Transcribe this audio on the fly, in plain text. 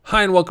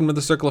Hi, and welcome to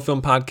the Circle of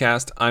Film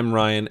podcast. I'm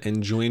Ryan,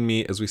 and join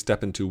me as we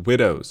step into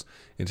Widows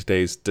in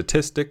today's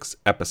Statistics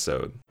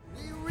episode.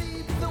 We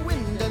read the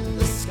wind and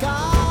the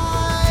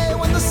sky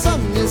when the sun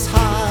is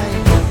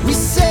high. We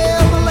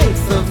sail the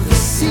length of the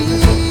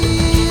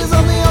seas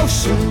on the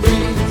ocean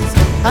breeze.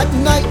 At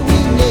night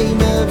we name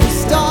every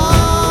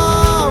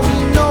star.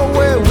 We know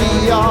where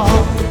we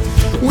are.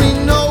 We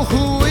know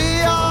who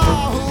we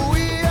are.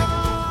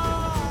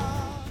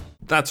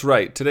 That's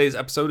right. Today's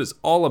episode is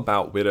all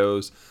about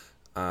Widows,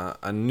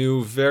 a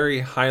new,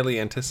 very highly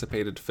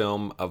anticipated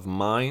film of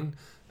mine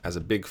as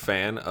a big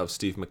fan of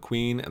Steve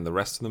McQueen and the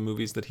rest of the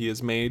movies that he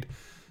has made.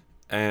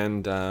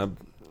 And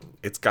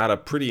it's got a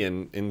pretty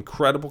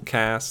incredible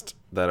cast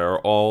that are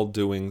all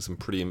doing some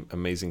pretty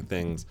amazing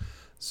things.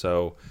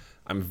 So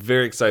I'm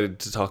very excited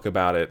to talk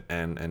about it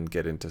and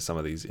get into some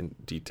of these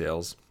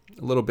details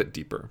a little bit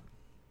deeper.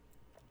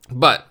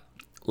 But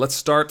let's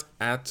start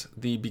at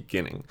the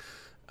beginning.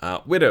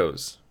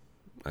 Widows.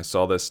 I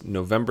saw this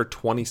November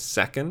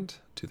 22nd,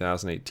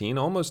 2018,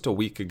 almost a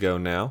week ago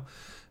now.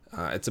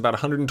 It's about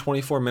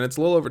 124 minutes,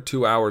 a little over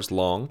 2 hours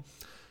long,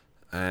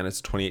 and it's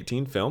a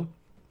 2018 film.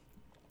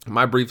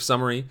 My brief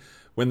summary: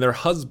 when their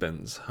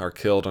husbands are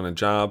killed on a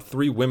job,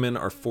 3 women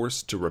are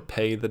forced to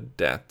repay the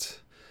debt.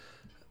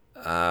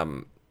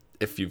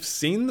 If you've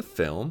seen the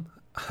film,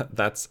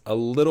 that's a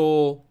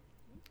little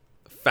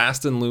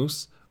fast and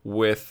loose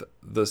with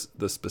the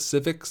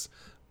specifics,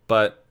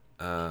 but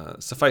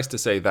suffice to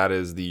say that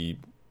is the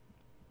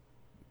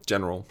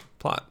general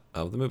plot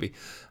of the movie.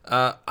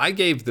 I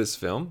gave this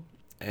film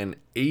an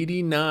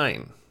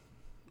 89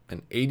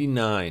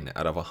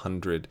 out of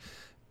 100,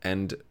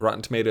 and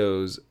Rotten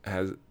Tomatoes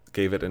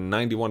gave it a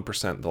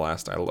 91% the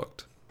last I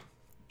looked.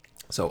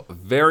 So a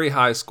very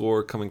high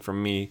score coming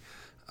from me.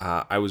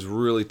 I was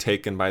really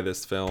taken by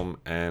this film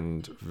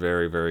and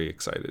very, very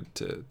excited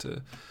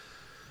to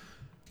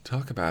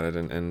talk about it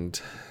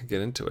and get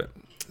into it.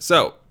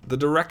 So the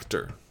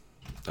director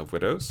of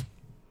Widows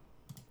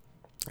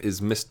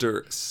is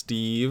Mr.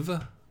 Steve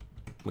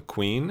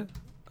McQueen,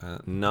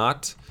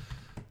 not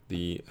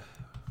the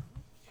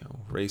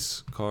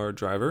race car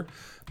driver,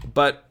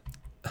 but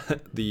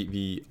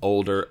the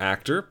older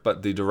actor,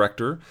 but the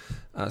director.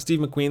 Steve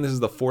McQueen, this is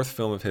the 4th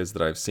film of his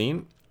that I've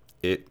seen.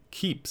 It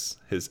keeps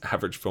his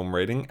average film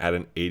rating at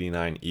an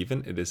 89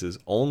 even. It is his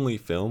only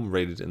film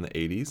rated in the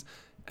 80s,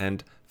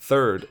 and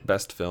 3rd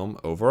best film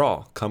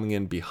overall, coming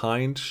in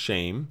behind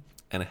Shame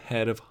and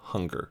ahead of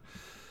Hunger.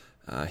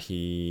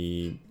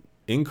 He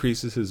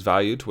increases his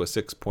value to a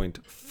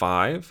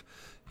 6.5.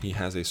 He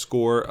has a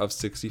score of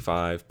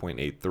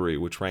 65.83,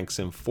 which ranks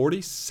him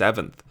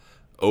 47th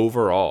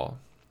overall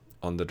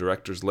on the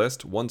director's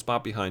list, 1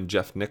 spot behind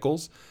Jeff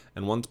Nichols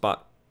and 1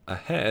 spot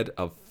ahead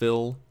of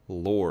Phil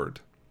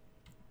Lord.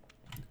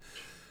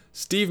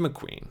 Steve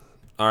McQueen,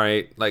 all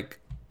right,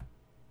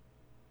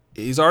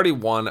 he's already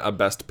won a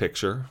Best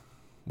Picture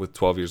with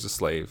 12 Years a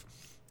Slave,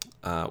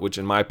 which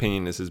in my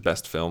opinion is his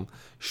best film.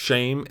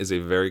 Shame is a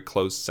very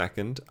close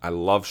second. I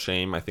love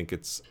Shame. I think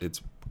it's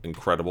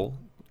incredible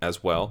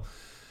as well.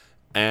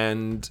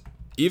 And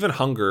even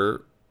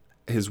Hunger,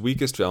 his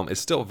weakest film, is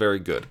still very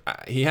good.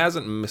 He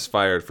hasn't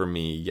misfired for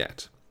me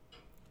yet.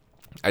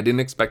 I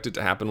didn't expect it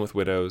to happen with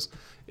Widows.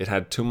 It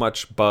had too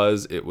much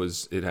buzz.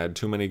 It had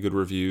too many good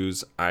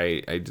reviews.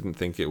 I didn't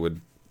think it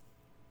would.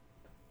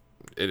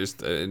 I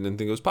didn't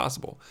think it was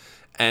possible.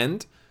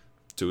 And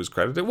to his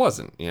credit, it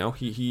wasn't.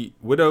 He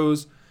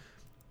Widows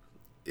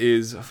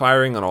is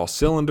firing on all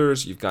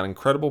cylinders. You've got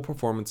incredible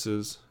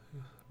performances,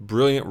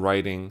 brilliant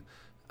writing.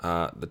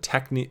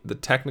 The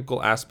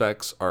technical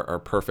aspects are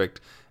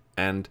perfect,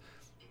 and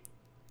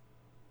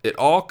it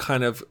all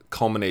kind of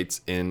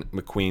culminates in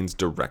McQueen's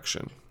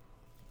direction.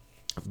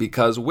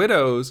 Because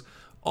Widows,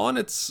 on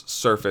its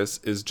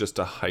surface, is just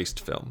a heist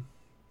film,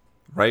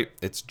 right?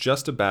 It's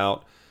just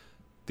about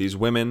these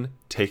women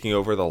taking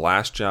over the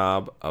last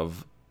job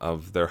of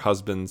their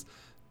husbands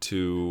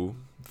to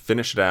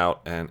finish it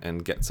out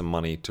and get some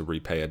money to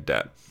repay a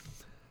debt.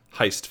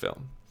 Heist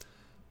film.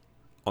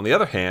 On the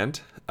other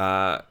hand,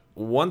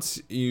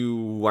 once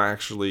you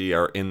actually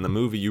are in the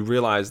movie, you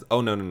realize,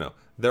 oh, no.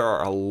 There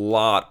are a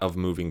lot of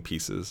moving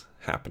pieces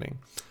happening.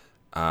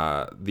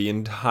 The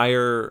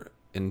entire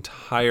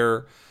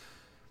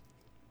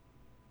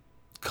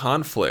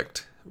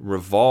conflict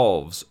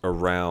revolves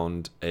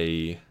around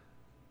I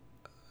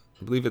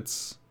believe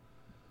it's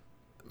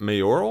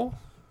mayoral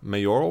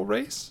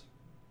race.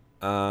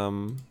 I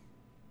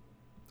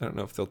don't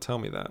know if they'll tell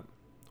me that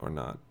or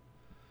not.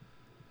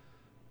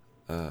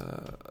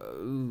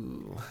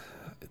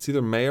 It's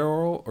either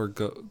mayoral or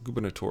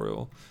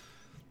gubernatorial,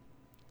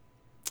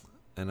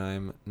 and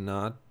I'm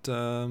not.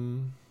 I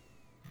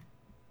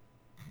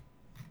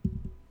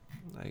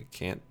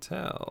can't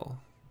tell.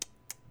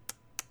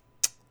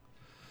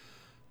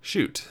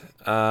 Shoot.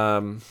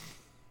 Some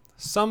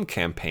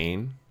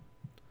campaign.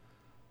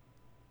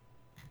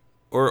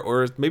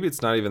 Or maybe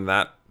it's not even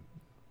that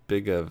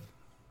big of.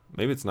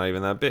 Maybe it's not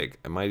even that big.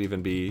 It might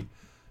even be.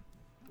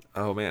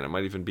 Oh man, it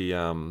might even be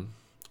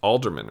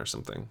alderman or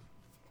something.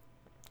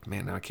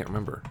 Man, now I can't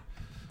remember.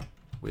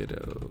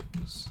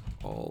 Widows.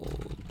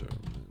 Alderman.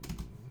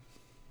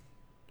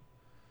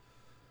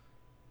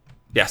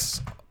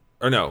 Yes.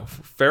 Or no,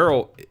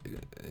 Farrell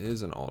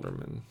is an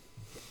alderman.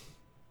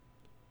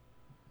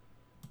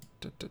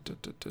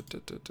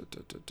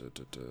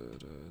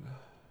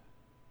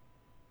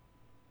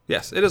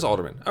 Yes, it is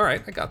alderman. All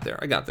right, I got there.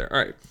 All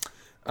right.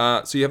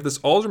 So you have this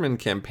alderman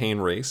campaign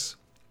race,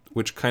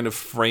 which kind of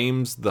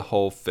frames the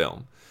whole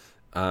film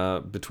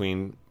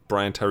between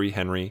Brian Tyree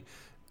Henry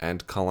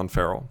and Colin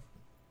Farrell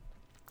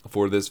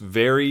for this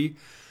very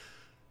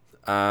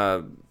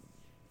not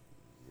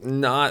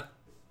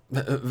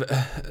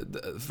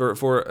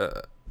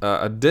for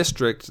a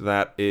district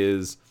that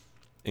is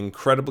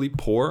incredibly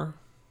poor.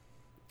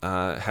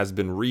 Has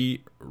been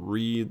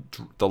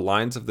the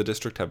lines of the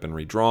district have been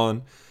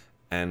redrawn,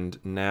 and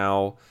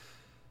now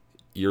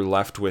you're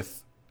left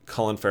with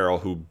Colin Farrell,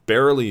 who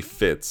barely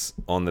fits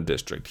on the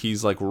district.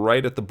 He's like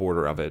right at the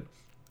border of it,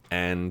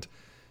 and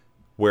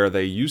where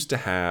there used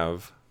to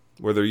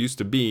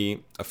be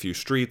a few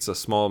streets, a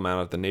small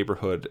amount of the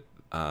neighborhood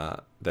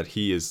that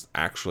he is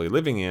actually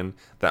living in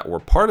that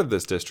were part of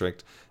this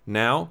district,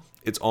 now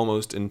it's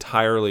almost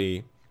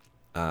entirely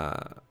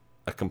a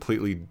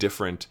completely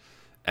different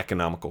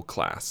economical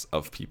class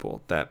of people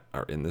that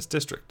are in this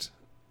district.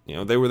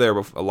 They were there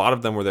a lot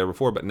of them were there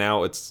before, but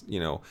now it's,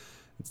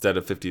 instead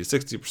of 50 to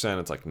 60%,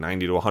 it's like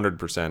 90 to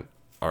 100%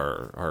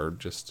 are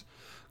just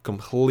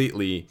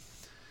completely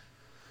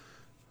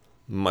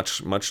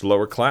much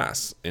lower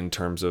class in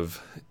terms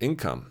of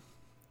income,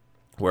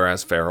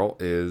 whereas Farrell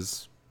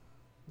is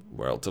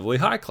relatively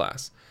high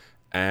class,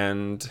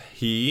 and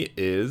he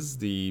is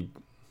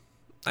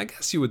I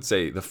guess you would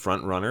say, the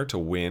front runner to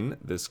win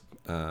this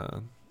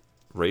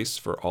race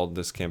for all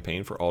this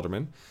campaign for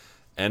alderman,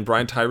 and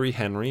Brian Tyree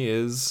Henry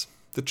is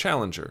the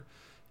challenger.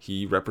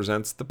 He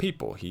represents the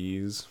people.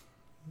 He's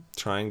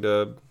trying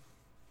to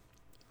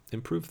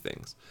improve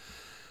things.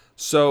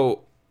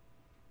 So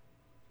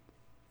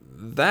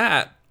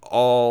that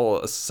all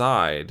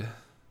aside,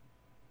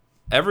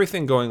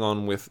 everything going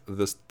on with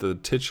the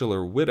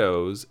titular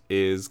widows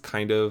is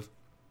kind of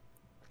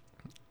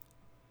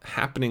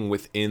happening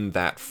within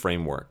that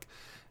framework.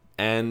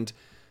 And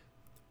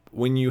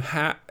when you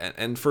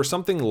and for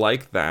something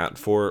like that,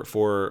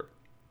 for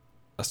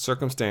a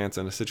circumstance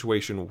and a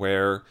situation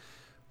where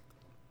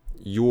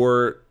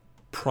your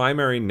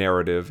primary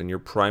narrative and your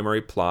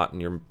primary plot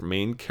and your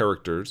main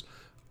characters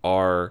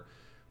are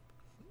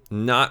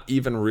not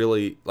even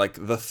really,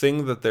 like, the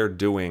thing that they're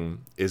doing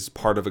is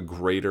part of a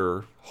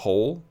greater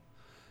whole,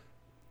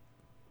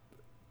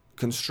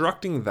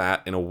 constructing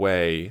that in a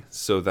way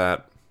so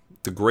that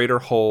the greater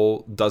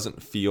whole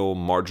doesn't feel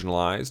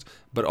marginalized,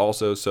 but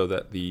also so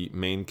that the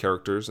main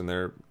characters and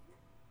their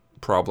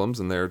problems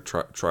and their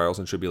trials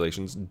and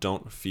tribulations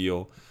don't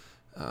feel,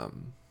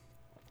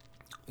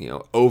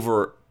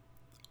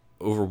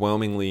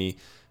 overwhelmingly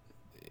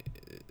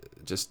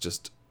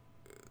just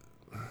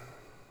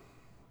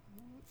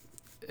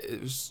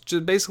it's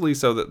just basically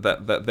so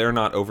that they're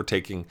not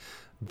overtaking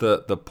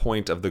the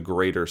point of the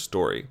greater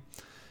story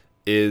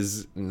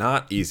is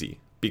not easy,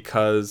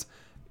 because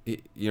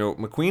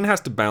McQueen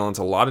has to balance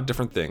a lot of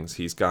different things.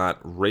 He's got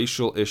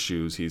racial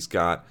issues, he's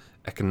got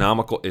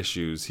economical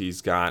issues,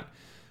 he's got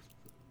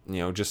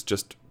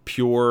just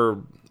pure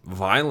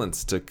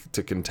violence to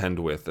contend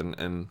with,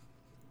 and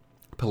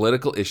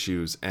political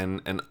issues,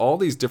 and all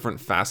these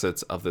different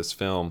facets of this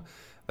film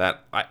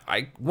that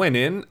I went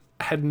in,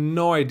 had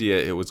no idea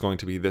it was going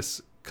to be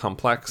this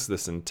complex,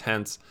 this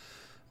intense.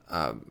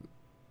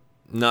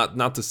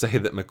 Not to say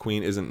that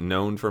McQueen isn't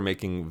known for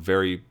making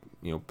very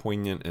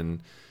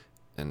poignant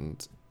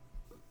and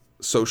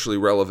socially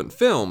relevant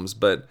films,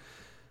 but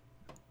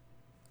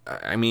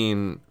I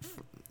mean,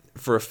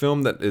 for a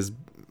film that is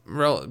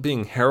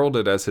being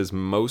heralded as his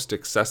most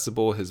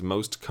accessible, his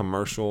most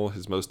commercial,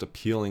 his most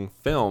appealing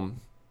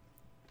film,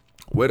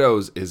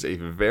 Widows is a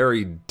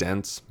very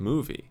dense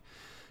movie.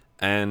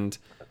 And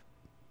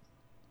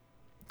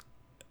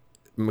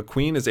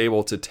McQueen is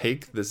able to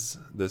take this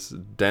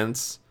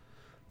dense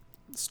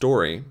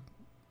story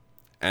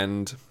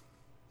and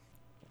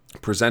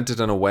present it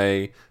in a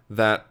way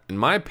that, in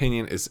my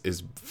opinion, is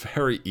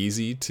very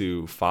easy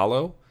to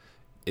follow,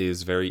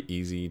 is very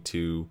easy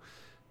to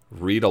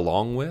read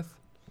along with.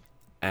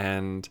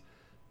 And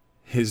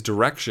his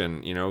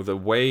direction, the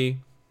way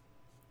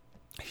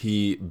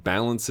he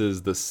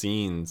balances the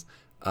scenes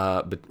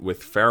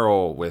with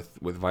Farrell, with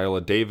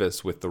Viola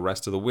Davis, with the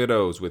rest of the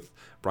widows, with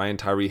Brian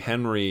Tyree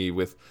Henry,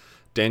 with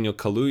Daniel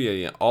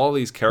Kaluuya, all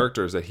these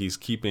characters that he's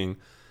keeping,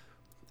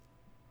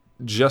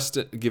 just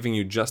giving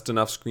you just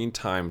enough screen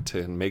time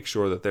to make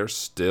sure that they're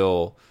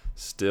still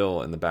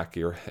in the back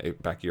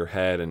of your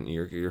head, and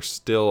you're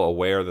still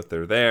aware that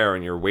they're there,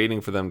 and you're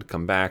waiting for them to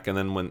come back. And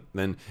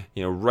then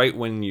right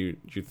when you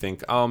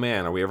think, oh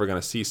man, are we ever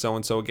going to see so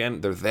and so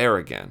again? They're there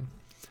again.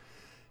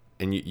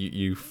 And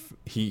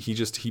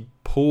he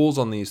pulls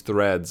on these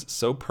threads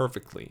so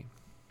perfectly.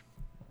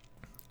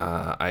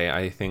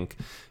 I think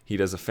he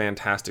does a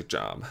fantastic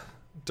job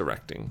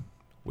directing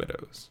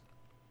Widows.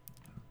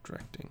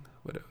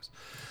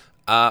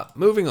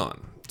 Moving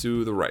on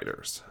to the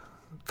writers.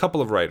 A couple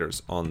of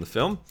writers on the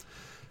film.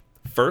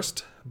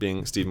 First,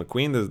 being Steve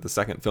McQueen. This is the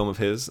second film of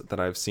his that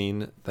I've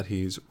seen that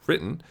he's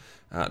written.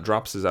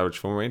 Drops his average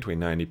film rating to a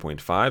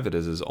 90.5. It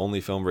is his only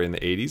film rated in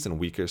the 80s and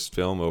weakest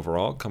film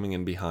overall, coming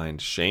in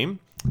behind Shame.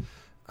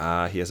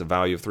 He has a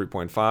value of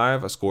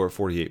 3.5, a score of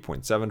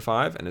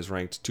 48.75, and is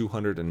ranked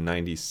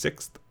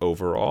 296th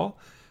overall.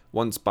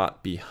 One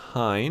spot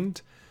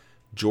behind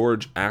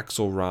George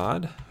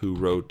Axelrod, who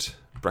wrote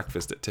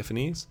Breakfast at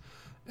Tiffany's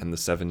and The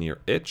 7-Year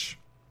Itch.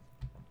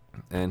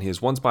 And he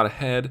is one spot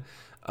ahead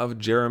of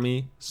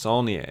Jeremy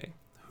Saulnier,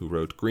 who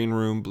wrote Green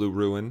Room, Blue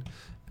Ruin,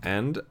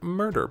 and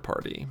Murder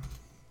Party.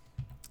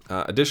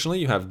 Additionally,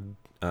 you have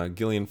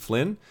Gillian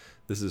Flynn.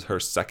 This is her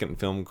second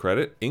film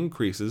credit,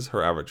 increases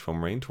her average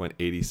film rating to an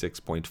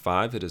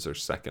 86.5. It is her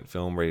second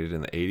film rated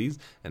in the 80s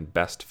and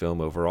best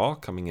film overall,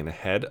 coming in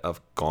ahead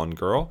of Gone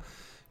Girl.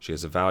 She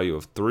has a value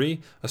of 3,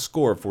 a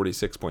score of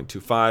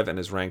 46.25, and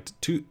is ranked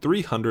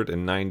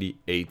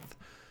 398th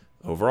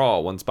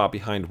overall. One spot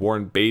behind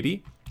Warren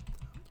Beatty,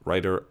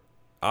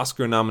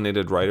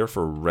 Oscar-nominated writer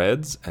for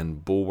Reds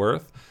and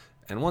Bulworth,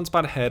 and one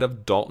spot ahead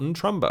of Dalton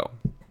Trumbo,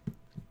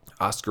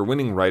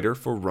 Oscar-winning writer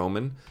for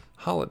Roman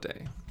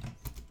Holiday.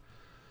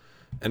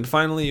 And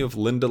finally, you have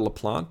Linda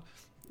LaPlante.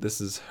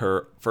 This is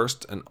her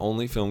first and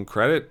only film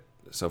credit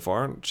so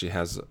far. She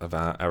has an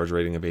average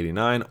rating of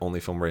 89, only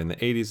film rated in the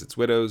 80s. It's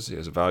Widows. She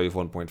has a value of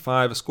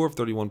 1.5, a score of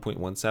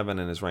 31.17,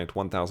 and is ranked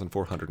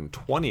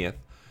 1,420th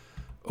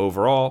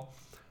overall.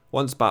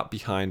 One spot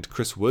behind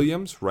Chris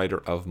Williams, writer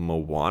of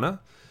Moana,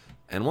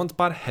 and one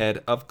spot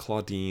ahead of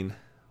Claudine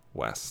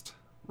West,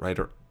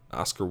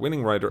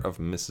 Oscar-winning writer of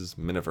Mrs.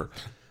 Miniver.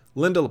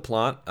 Linda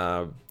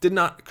LaPlante did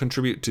not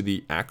contribute to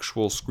the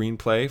actual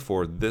screenplay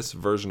for this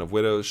version of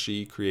Widows.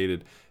 She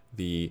created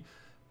the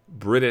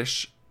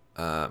British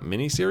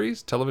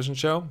miniseries television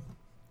show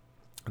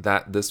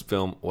that this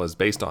film was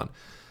based on.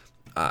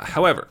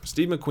 However,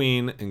 Steve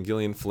McQueen and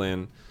Gillian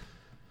Flynn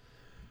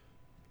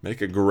make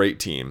a great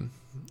team.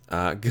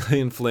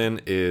 Gillian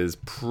Flynn is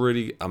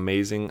pretty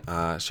amazing.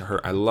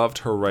 I loved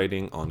her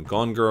writing on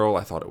Gone Girl.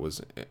 I thought it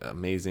was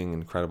amazing,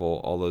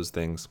 incredible, all those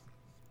things.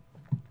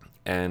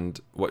 And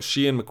what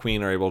she and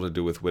McQueen are able to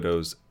do with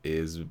Widows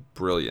is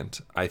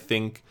brilliant. I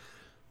think,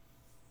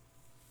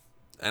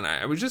 and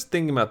I was just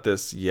thinking about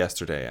this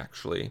yesterday,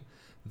 actually,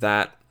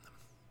 that,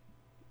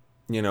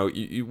 you know,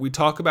 we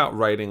talk about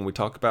writing, we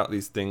talk about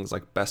these things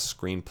like best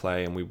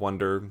screenplay, and we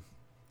wonder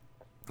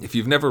if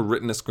you've never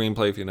written a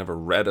screenplay, if you've never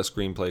read a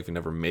screenplay, if you've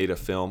never made a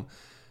film,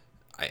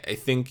 I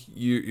think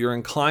you're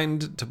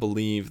inclined to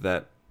believe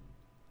that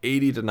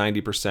 80 to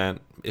 90%,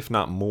 if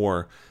not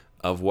more,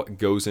 of what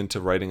goes into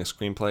writing a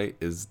screenplay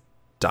is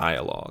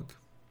dialogue.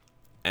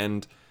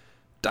 And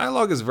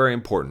dialogue is very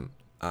important.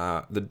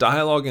 The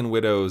dialogue in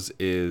Widows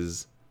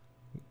is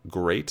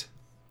great.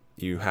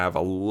 You have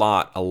a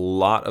lot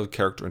of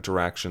character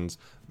interactions,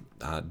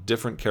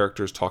 different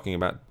characters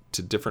talking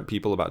to different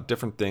people about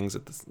different things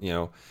at this,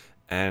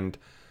 and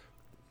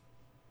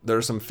there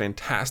are some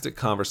fantastic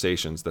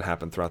conversations that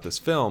happen throughout this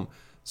film.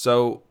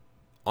 So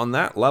on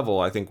that level,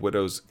 I think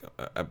Widows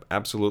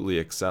absolutely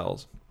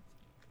excels.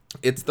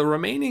 It's the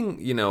remaining,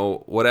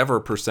 whatever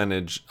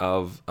percentage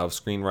of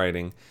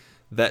screenwriting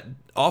that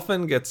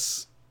often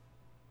gets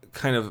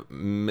kind of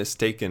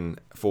mistaken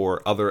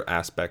for other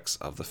aspects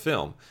of the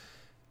film.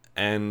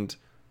 And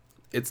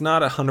it's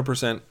not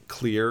 100%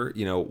 clear,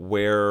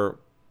 where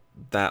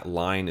that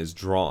line is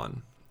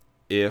drawn.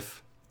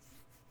 If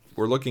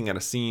we're looking at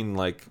a scene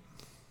like,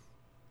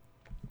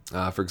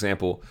 for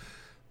example,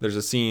 there's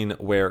a scene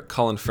where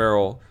Colin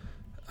Farrell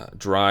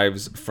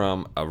drives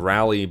from a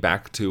rally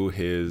back to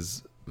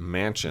his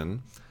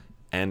mansion,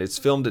 and it's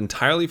filmed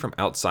entirely from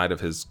outside of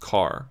his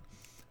car.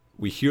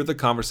 We hear the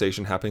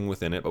conversation happening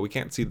within it, but we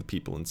can't see the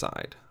people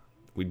inside.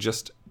 We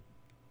just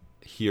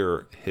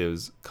hear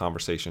his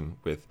conversation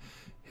with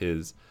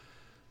his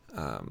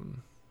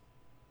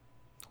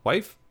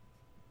wife,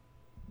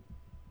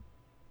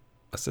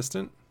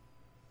 assistant,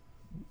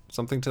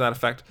 something to that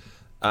effect.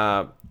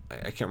 I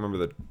can't remember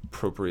the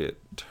appropriate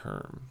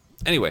term.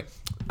 Anyway,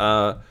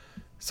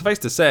 suffice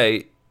to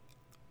say,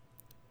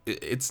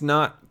 it's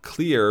not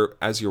clear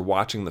as you're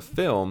watching the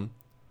film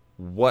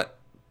what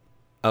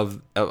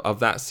of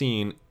that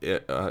scene,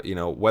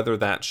 whether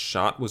that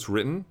shot was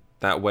written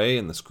that way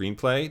in the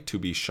screenplay to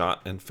be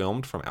shot and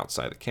filmed from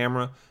outside the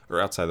camera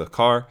or outside the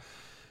car,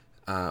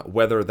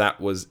 whether that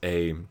was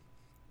a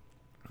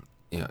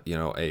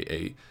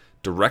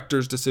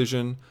director's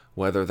decision,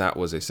 whether that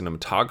was a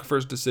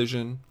cinematographer's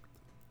decision,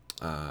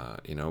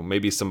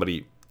 maybe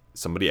somebody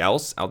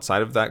else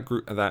outside of that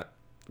group, that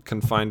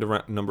confined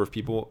number of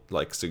people,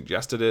 like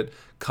suggested it,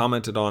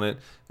 commented on it,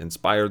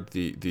 inspired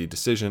the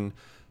decision.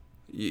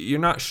 You're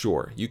not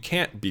sure. You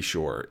can't be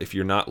sure if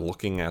you're not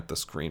looking at the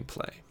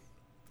screenplay.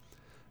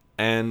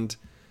 And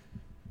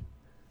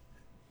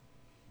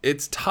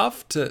it's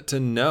tough to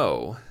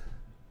know.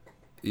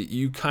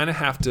 You kind of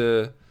have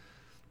to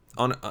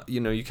go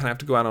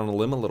out on a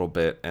limb a little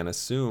bit and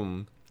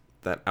assume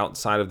that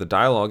outside of the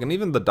dialogue, and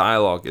even the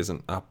dialogue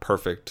isn't a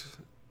perfect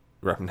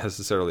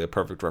necessarily a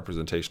perfect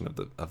representation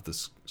of the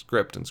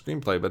script and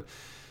screenplay, but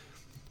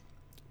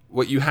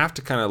what you have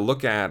to kind of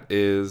look at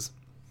is,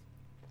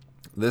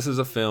 this is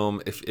a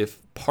film,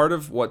 if part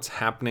of what's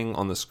happening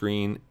on the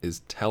screen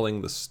is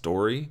telling the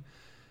story,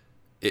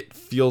 it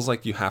feels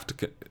like you have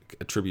to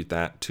attribute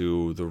that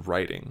to the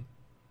writing,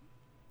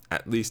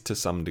 at least to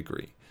some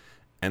degree.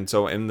 And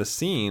so in the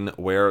scene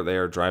where they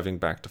are driving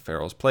back to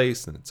Farrell's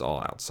place and it's all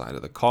outside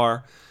of the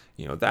car,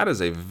 that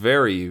is a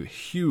very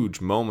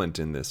huge moment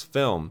in this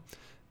film.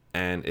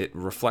 And it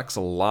reflects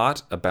a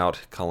lot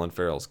about Colin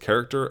Farrell's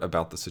character,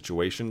 about the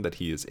situation that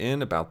he is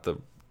in, about the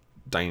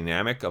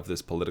dynamic of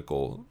this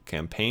political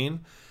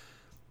campaign.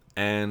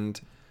 And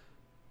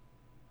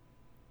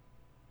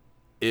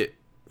it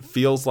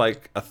feels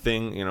like a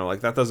thing,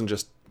 like that doesn't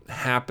just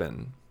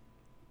happen.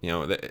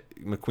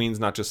 McQueen's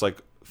not just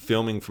like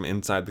filming from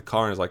inside the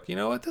car and is like,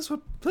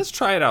 let's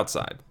try it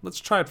outside. Let's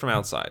try it from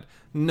outside.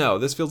 No,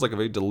 this feels like a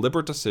very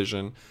deliberate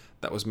decision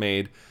that was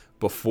made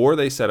before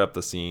they set up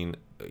the scene,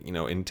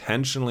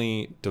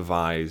 intentionally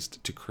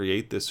devised to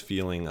create this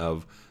feeling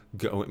of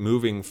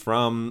moving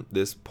from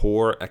this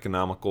poor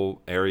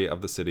economical area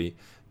of the city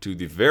to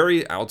the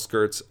very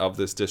outskirts of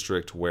this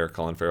district where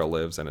Colin Farrell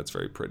lives, and it's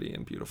very pretty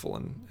and beautiful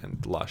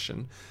and lush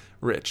and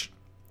rich.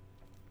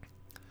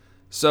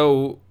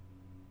 So,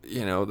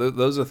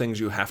 those are things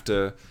you have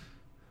to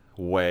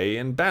weigh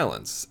and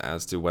balance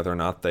as to whether or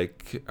not they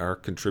are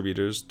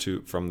contributors of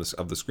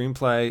the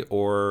screenplay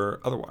or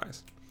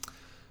otherwise.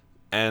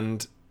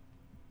 And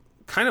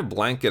kind of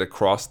blanket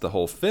across the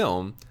whole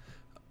film,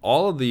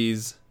 all of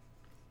these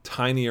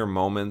tinier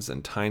moments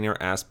and tinier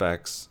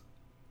aspects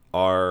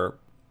are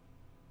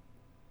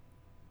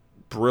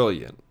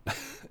brilliant.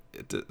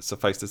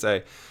 Suffice to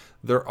say,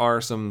 there are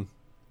some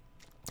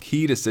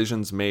key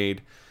decisions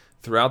made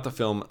throughout the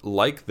film,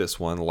 like this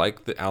one,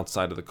 like the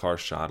outside of the car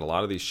shot. A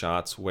lot of these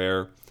shots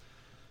where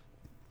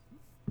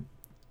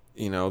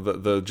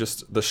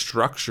the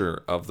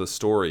structure of the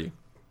story,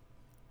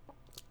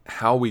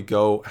 how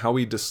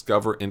we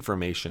discover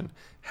information,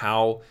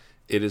 how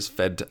it is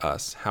fed to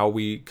us, how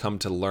we come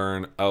to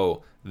learn,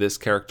 this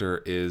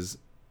character is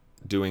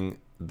doing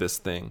this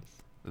thing,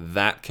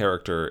 that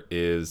character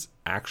is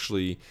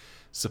actually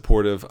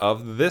supportive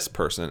of this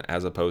person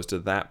as opposed to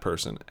that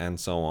person, and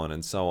so on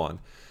and so on.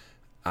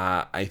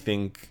 I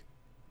think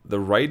the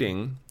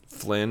writing,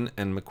 Flynn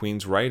and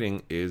McQueen's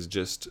writing, is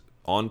just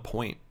on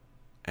point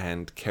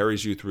and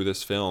carries you through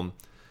this film,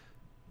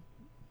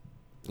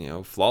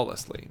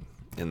 flawlessly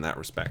in that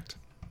respect.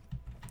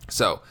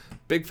 So,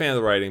 big fan of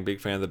the writing,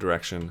 big fan of the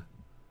direction.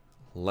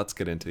 Let's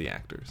get into the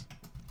actors.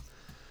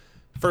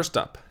 First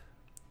up,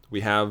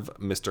 we have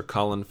Mr.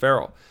 Colin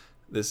Farrell.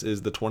 This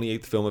is the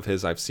 28th film of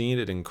his I've seen.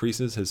 It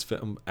increases his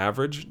film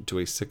average to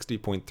a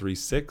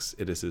 60.36.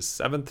 It is his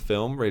 7th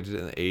film rated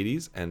in the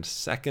 80s and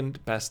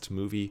second best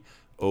movie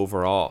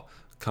overall,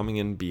 coming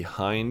in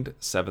behind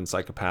Seven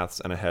Psychopaths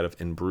and ahead of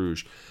In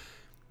Bruges.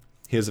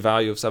 He has a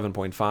value of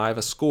 7.5,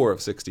 a score of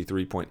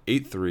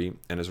 63.83,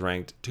 and is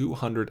ranked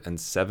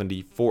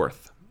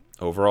 274th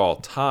overall,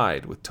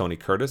 tied with Tony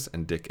Curtis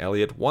and Dick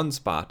Elliott, one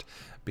spot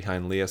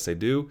behind Léa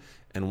Seydoux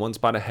and one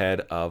spot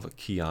ahead of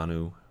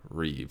Keanu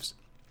Reeves.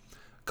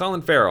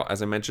 Colin Farrell,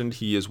 as I mentioned,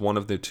 he is one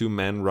of the two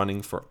men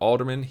running for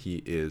alderman.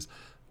 He is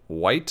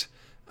white,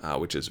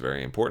 which is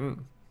very important.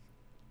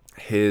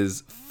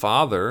 His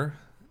father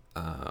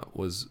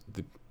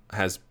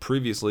has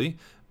previously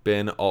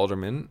been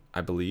alderman,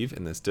 I believe,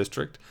 in this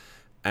district.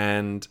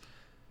 And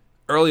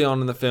early on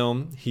in the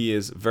film, he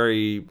is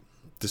very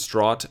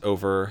distraught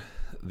over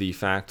the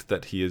fact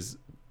that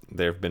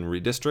they've been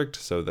redistricted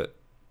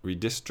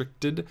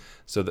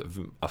so that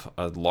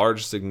a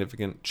large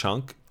significant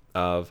chunk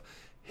of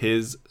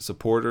his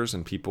supporters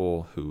and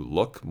people who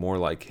look more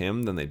like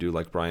him than they do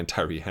like Brian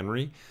Tyree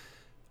Henry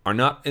are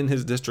not in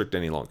his district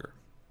any longer.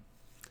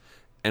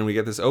 And we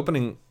get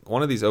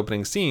one of these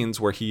opening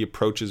scenes where he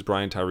approaches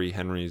Brian Tyree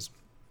Henry's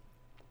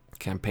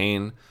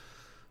campaign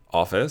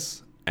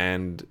office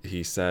and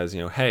he says,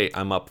 hey,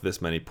 I'm up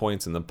this many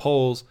points in the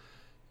polls.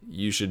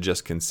 You should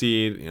just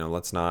concede.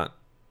 Let's not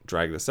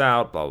drag this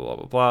out, blah, blah,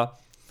 blah, blah.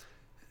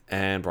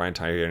 And Brian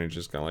Tyree Henry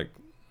just kind of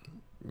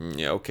like,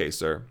 yeah, okay,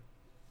 sir.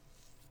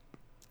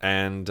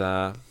 And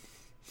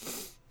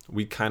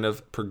we kind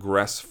of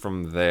progress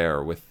from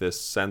there with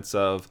this sense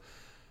of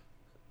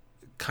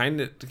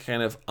kind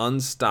of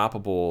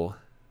unstoppable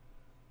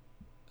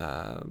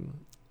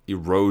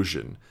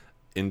erosion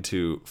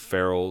into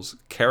Farrell's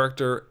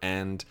character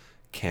and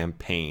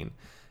campaign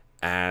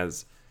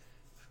as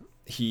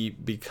he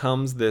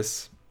becomes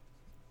this.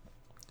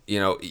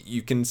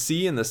 You can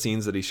see in the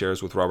scenes that he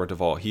shares with Robert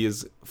Duvall, he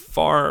is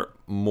far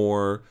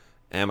more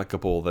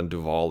amicable than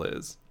Duvall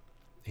is.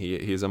 He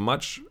is a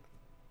much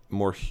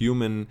more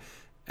human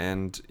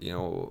and,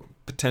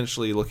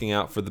 potentially looking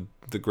out for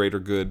the greater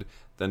good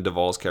than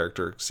Duvall's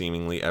character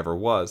seemingly ever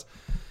was.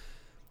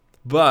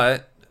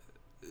 But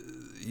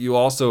you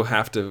also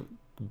have to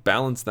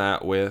balance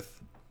that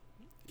with,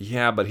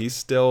 but he's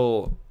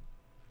still,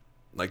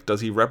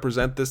 does he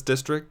represent this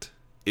district?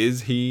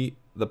 Is he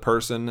the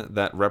person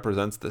that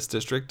represents this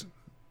district?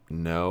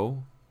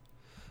 No.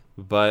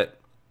 But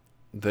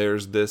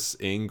there's this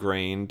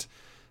ingrained,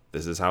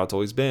 this is how it's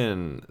always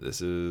been.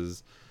 This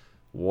is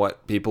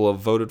what people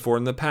have voted for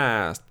in the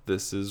past.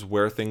 This is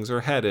where things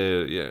are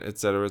headed, et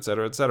cetera, et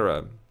cetera, et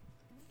cetera.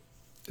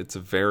 It's a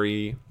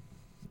very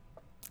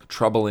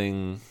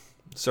troubling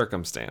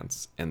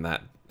circumstance in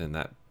that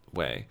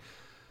way.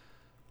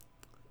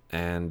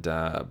 And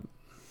I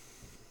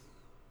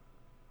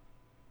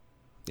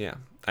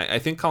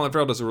think Colin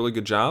Farrell does a really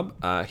good job.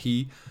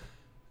 He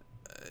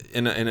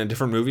in a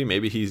different movie,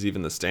 maybe he's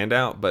even the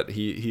standout, but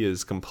he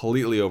is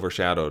completely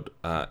overshadowed.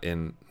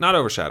 Not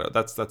overshadowed.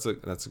 That's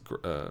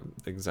a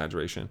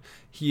exaggeration.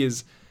 He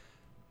is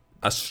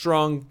a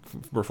strong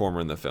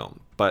performer in the film,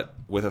 but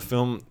with a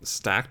film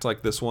stacked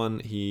like this one,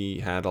 he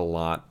had a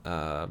lot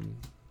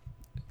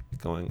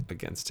going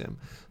against him.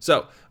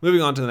 So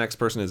moving on to the next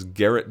person is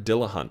Garrett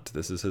Dillahunt.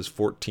 This is his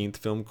 14th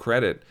film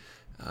credit.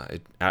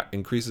 It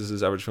increases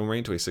his average film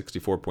rating to a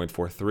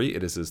 64.43.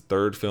 It is his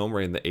third film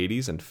rated in the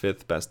 80s and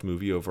fifth best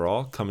movie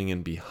overall, coming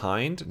in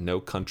behind No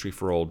Country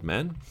for Old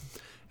Men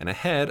and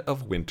ahead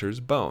of Winter's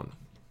Bone.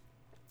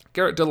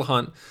 Garrett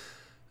Dillahunt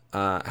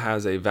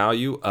has a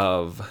value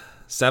of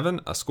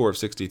 7, a score of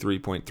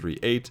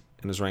 63.38,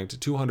 and is ranked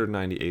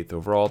 298th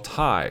overall,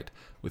 tied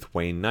with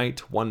Wayne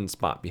Knight, 1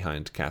 spot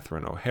behind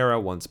Catherine O'Hara,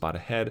 1 spot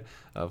ahead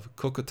of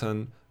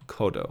Kokutun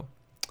Kodo.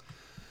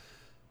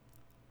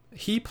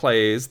 He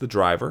plays the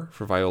driver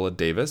for Viola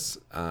Davis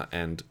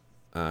and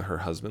her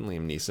husband,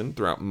 Liam Neeson,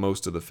 throughout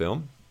most of the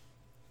film.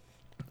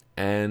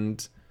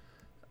 And,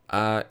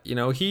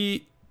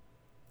 he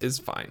is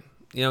fine.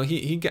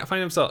 He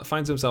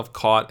finds himself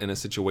caught in a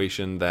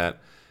situation that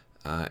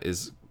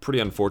is pretty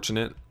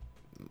unfortunate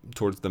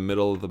towards the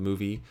middle of the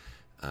movie.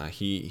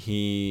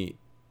 He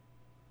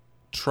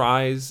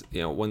tries,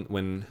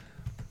 when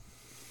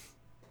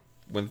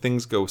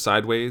things go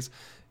sideways,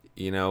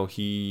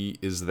 he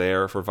is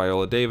there for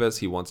Viola Davis.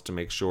 He wants to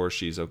make sure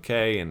she's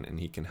okay and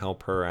he can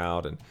help her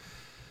out and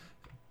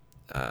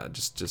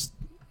just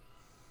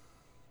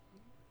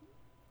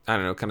I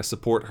don't know, kind of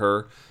support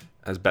her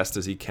as best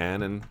as he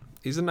can. And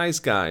he's a nice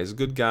guy. He's a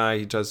good guy.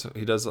 He does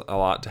a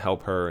lot to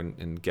help her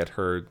and get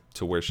her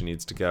to where she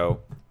needs to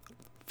go,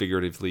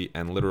 figuratively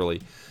and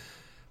literally.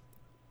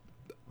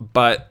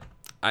 But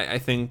I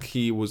think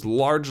he was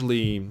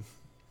largely,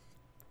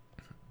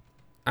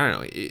 I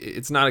don't know,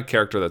 it's not a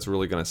character that's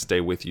really going to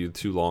stay with you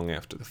too long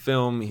after the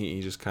film.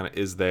 He just kind of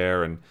is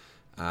there, and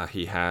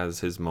he has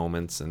his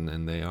moments,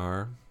 and they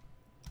are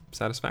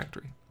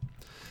satisfactory.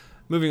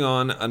 Moving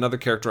on, another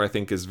character I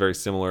think is very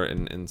similar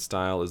in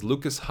style is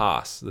Lucas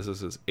Haas. This is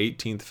his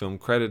 18th film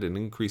credit and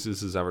increases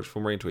his average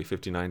film rating to a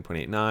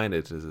 59.89.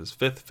 It is his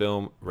 5th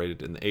film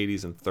rated in the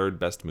 80s and 3rd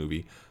best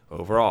movie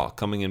overall,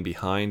 coming in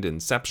behind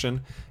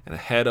Inception and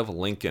ahead of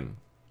Lincoln.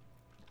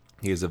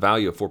 He has a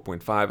value of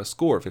 4.5, a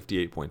score of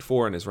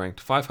 58.4, and is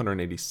ranked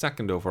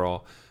 582nd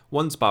overall,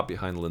 1 spot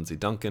behind Lindsay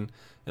Duncan,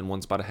 and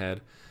 1 spot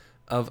ahead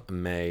of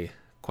Mae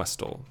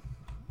Questel.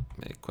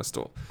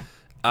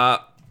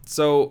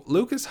 So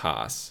Lucas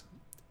Haas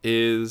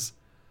is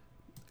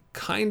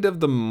kind of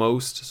the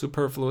most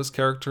superfluous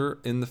character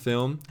in the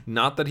film.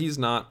 Not that he's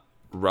not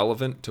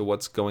relevant to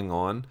what's going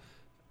on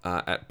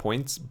at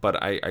points,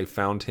 but I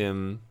found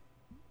him...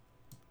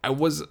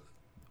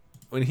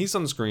 When he's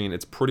on screen,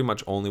 it's pretty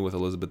much only with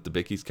Elizabeth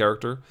Debicki's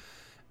character,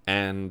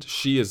 and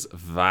she is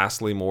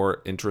vastly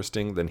more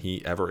interesting than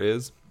he ever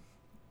is.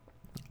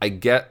 I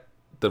get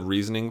the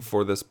reasoning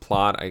for this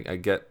plot. I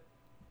get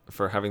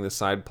for having this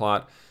side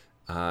plot,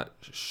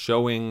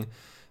 showing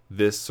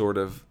this sort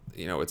of,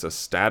 it's a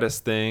status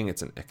thing,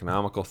 it's an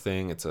economical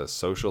thing, it's a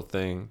social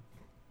thing.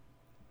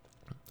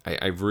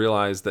 I've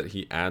realized that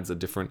he adds a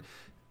different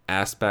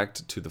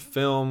aspect to the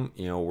film.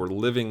 We're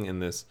living in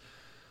this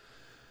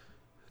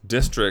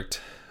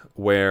district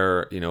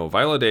where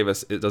Viola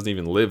Davis, it doesn't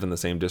even live in the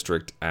same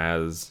district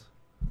as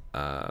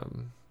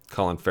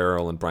Colin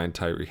Farrell and Brian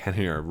Tyree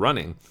Henry are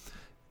running,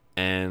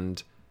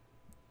 and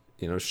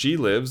she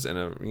lives in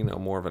a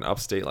more of an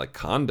upstate like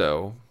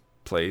condo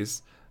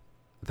place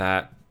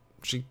that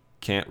she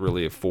can't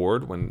really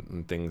afford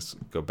when things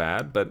go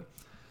bad. But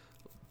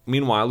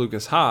meanwhile,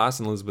 Lucas Haas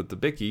and Elizabeth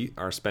Debicki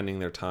are spending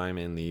their time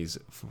in these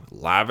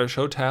lavish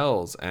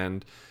hotels,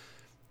 and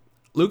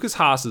Lucas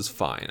Haas is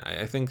fine.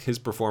 I think his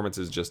performance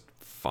is just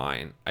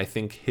fine. I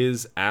think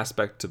his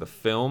aspect to the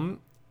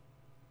film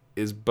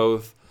is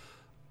both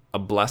a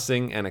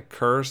blessing and a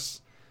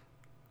curse,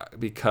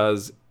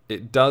 because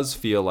it does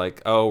feel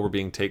like, we're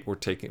being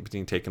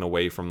taken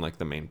away from like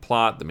the main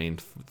plot, the main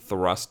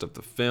thrust of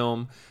the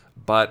film.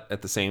 But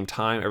at the same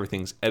time,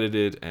 everything's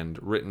edited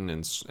and written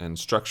and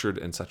structured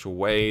in such a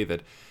way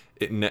that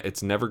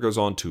it never goes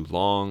on too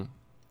long.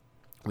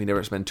 We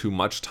never spend too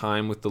much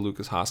time with the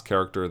Lucas Haas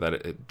character that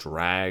it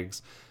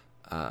drags.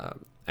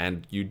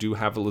 And you do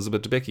have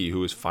Elizabeth Debicki,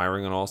 who is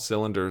firing on all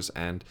cylinders.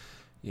 And,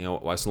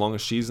 as long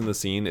as she's in the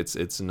scene,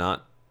 it's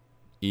not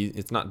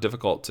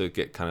difficult to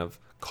get kind of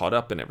caught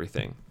up in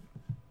everything.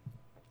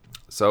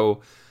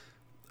 So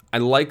I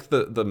like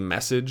the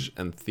message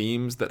and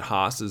themes that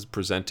Haas is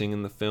presenting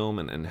in the film,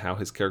 and how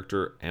his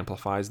character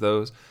amplifies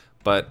those.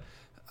 But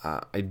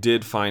I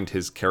did find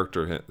his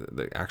character,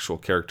 the actual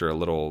character, a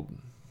little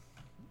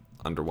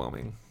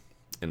underwhelming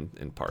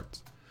in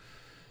parts.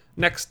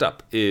 Next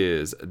up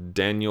is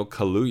Daniel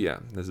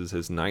Kaluuya. This is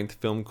his 9th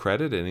film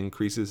credit and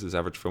increases his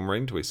average film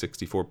rating to a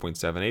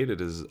 64.78.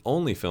 It is his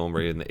only film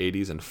rated in the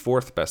 80s and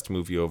 4th best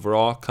movie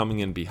overall, coming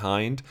in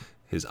behind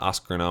his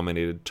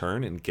Oscar-nominated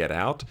turn in Get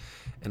Out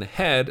and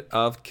ahead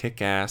of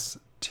Kick-Ass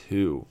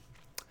 2.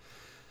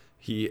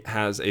 He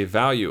has a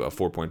value of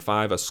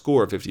 4.5, a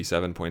score of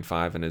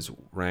 57.5, and is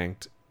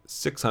ranked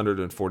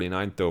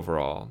 649th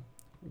overall.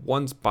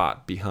 1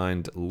 spot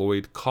behind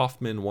Lloyd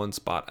Kaufman, 1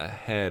 spot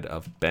ahead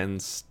of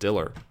Ben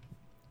Stiller.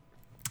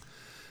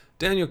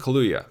 Daniel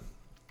Kaluuya.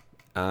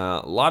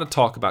 A lot of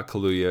talk about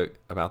Kaluuya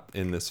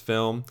in this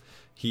film.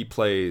 He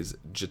plays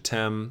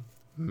Jatem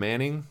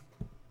Manning,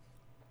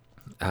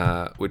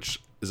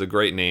 which is a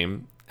great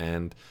name,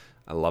 and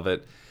I love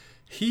it.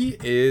 He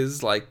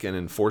is like an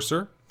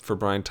enforcer for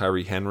Brian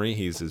Tyree Henry.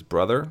 He's his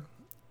brother,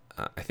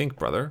 I think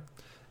brother,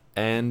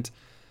 and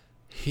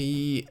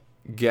he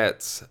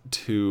gets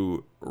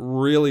to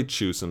really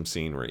chew some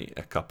scenery,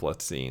 a couple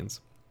of scenes,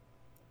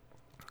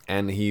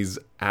 and he's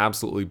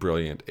absolutely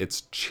brilliant.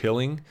 It's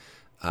chilling.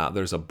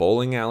 There's a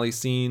bowling alley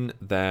scene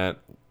that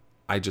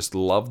I just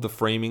love the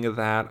framing of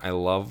that. I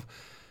love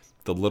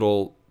the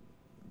little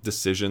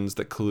decisions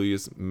that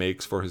Kaluuya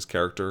makes for his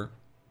character,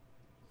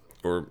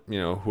 or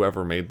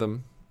whoever made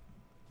them.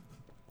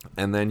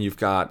 And then you've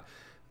got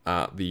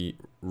the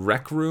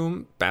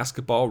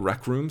basketball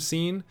rec room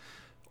scene,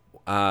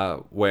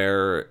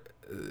 where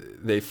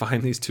they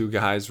find these two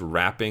guys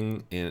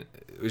rapping in.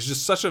 It's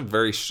just it's a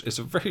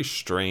very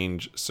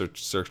strange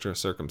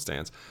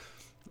circumstance,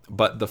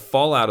 but the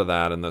fallout of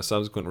that and the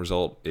subsequent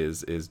result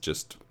is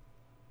just,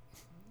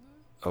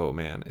 oh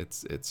man,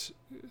 it's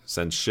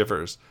sends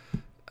shivers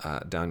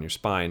down your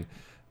spine.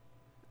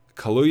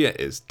 Kaluuya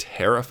is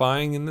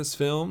terrifying in this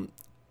film,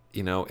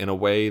 in a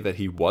way that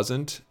he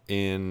wasn't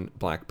in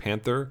Black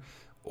Panther,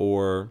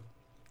 or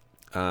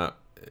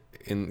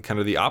in kind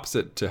of the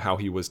opposite to how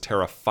he was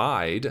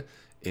terrified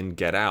in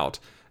Get Out.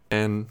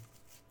 And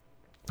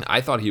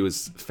I thought he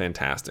was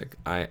fantastic.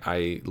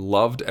 I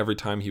loved every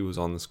time he was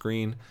on the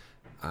screen,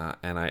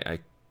 and I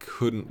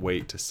couldn't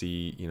wait to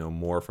see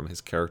more from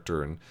his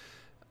character. And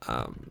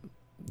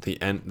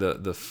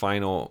the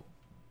final,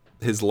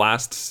 his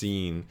last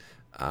scene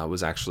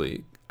was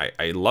actually,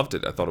 I loved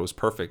it. I thought it was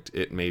perfect.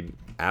 It made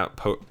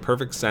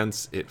perfect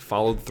sense. It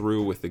followed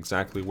through with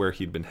exactly where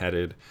he'd been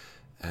headed,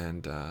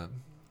 and I'm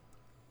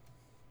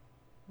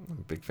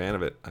a big fan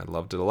of it. I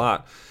loved it a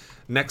lot.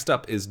 Next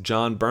up is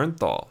Jon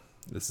Bernthal.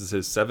 This is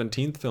his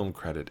 17th film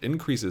credit.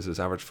 Increases his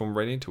average film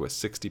rating to a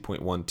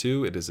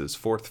 60.12. It is his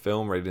 4th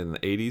film rated in the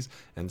 80s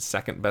and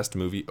 2nd best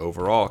movie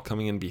overall,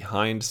 coming in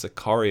behind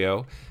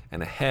Sicario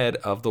and ahead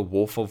of The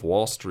Wolf of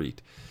Wall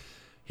Street.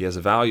 He has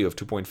a value of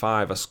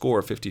 2.5, a score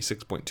of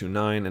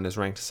 56.29, and is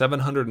ranked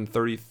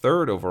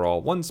 733rd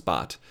overall, 1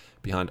 spot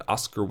behind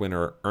Oscar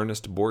winner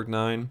Ernest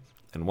Borgnine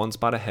and 1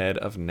 spot ahead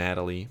of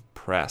Natalie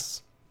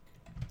Press.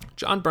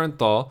 Jon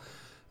Bernthal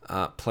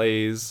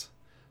plays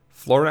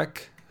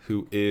Florek,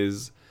 who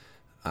is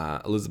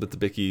Elizabeth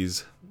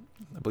Debicki's,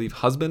 I believe,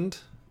 husband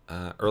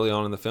early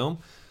on in the film.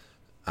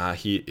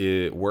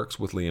 He works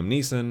with Liam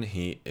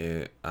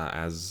Neeson.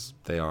 As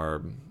they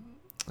are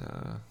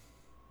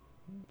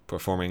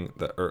performing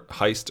the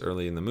heist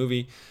early in the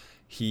movie,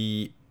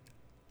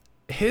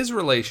 his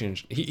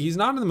relationship, he's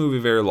not in the movie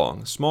very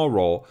long, small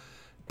role,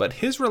 but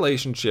his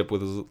relationship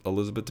with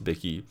Elizabeth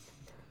Debicki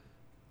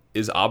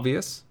is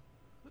obvious,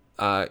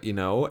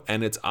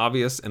 and it's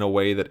obvious in a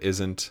way that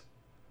isn't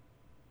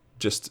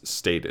just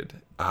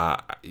stated.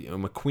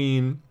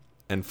 McQueen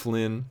and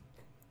Flynn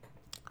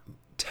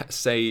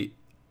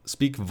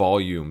speak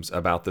volumes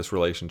about this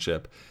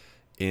relationship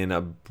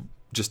in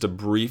just a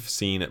brief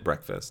scene at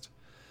breakfast,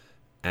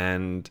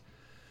 and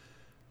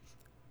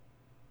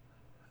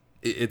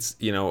it's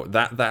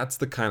that's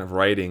the kind of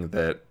writing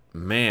that,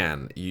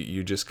 man,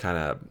 you just kind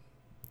of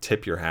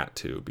tip your hat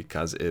to,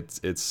 because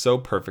it's so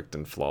perfect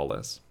and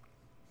flawless.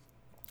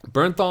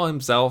 Bernthal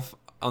himself,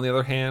 on the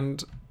other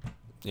hand,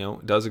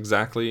 does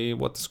exactly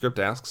what the script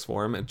asks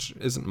for him. It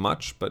isn't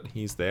much, but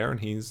he's there,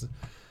 and he's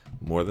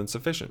more than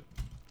sufficient.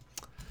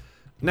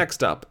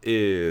 Next up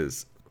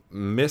is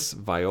Miss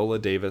Viola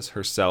Davis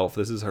herself.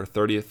 This is her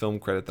 30th film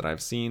credit that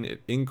I've seen.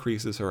 It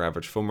increases her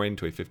average film rating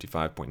to a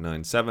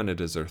 55.97.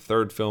 It is her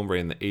 3rd film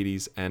rated in the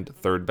 80s and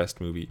 3rd best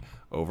movie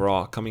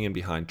overall, coming in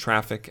behind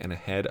Traffic and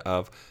ahead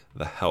of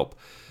The Help.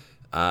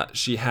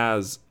 She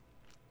has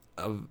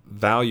a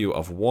value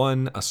of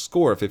 1, a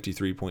score of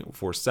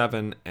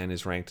 53.47, and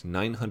is ranked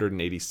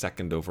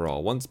 982nd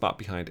overall, 1 spot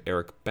behind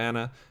Eric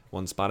Bana,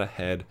 1 spot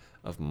ahead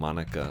of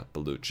Monica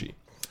Bellucci.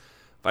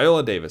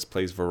 Viola Davis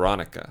plays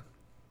Veronica.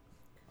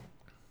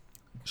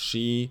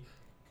 She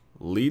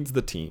leads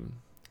the team.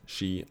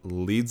 She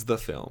leads the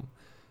film.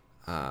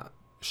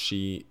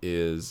 She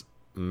is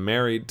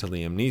married to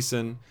Liam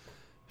Neeson.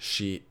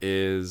 She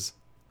is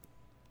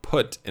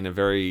put in a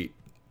very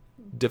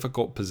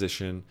difficult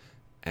position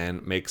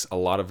and makes a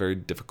lot of very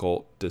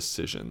difficult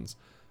decisions.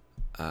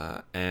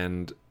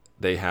 And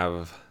they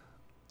have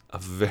a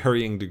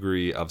varying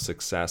degree of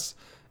success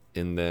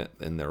in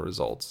their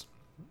results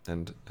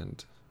and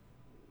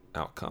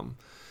outcome.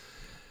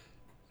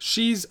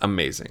 She's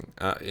amazing.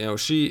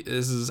 This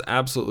is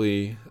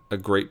absolutely a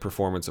great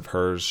performance of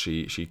hers.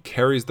 She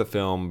carries the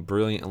film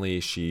brilliantly.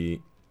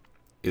 She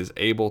is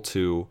able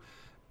to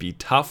be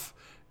tough,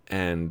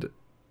 and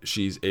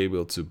she's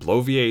able to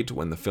bloviate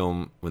when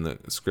the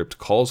script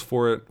calls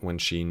for it, when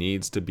she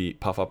needs to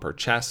puff up her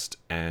chest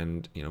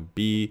and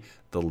be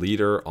the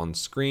leader on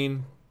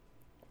screen.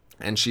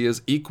 And she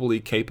is equally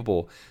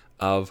capable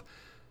of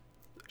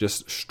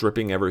just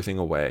stripping everything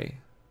away,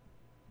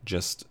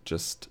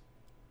 just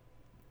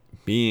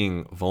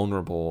being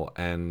vulnerable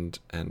and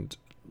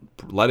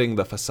letting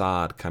the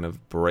facade kind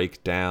of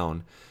break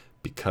down,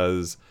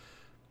 because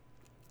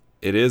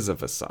it is a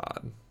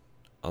facade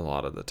a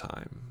lot of the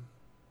time.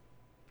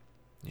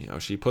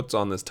 She puts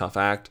on this tough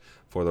act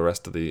for the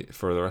rest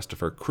of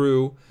her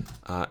crew,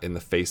 in the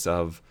face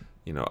of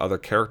other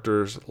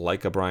characters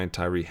like a Brian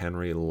Tyree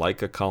Henry,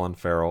 like a Colin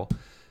Farrell,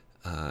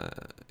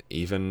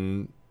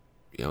 even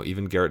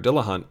Garrett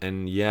Dillahunt,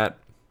 and yet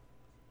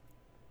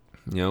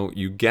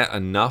you get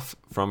enough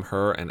from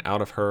her and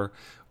out of her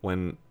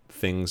when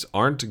things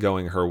aren't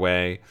going her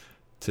way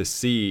to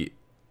see,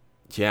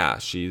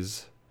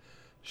 she's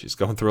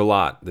going through a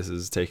lot. This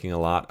is taking a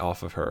lot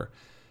off of her,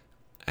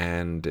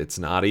 and it's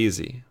not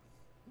easy.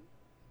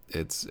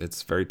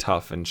 It's very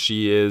tough, and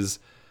she is,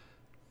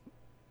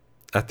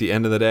 at the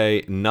end of the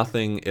day,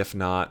 nothing if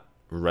not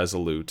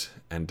resolute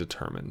and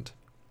determined.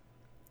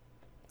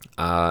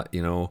 I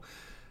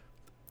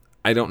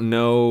don't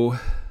know.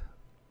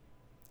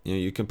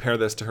 You compare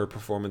this to her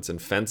performance in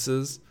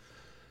Fences.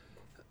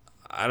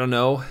 I don't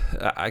know.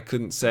 I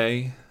couldn't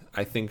say.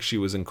 I think she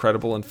was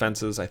incredible in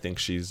Fences. I think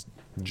she's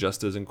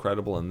just as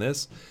incredible in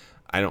this.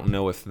 I don't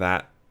know if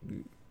that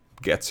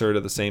gets her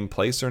to the same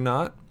place or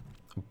not,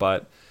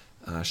 but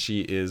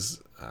she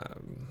is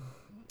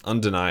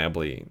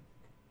undeniably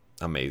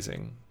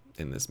amazing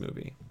in this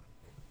movie.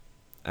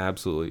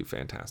 Absolutely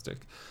fantastic.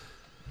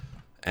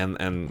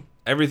 And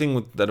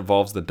everything that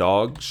involves the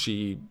dog,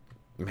 she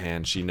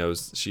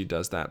knows, she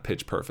does that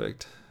pitch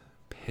perfect.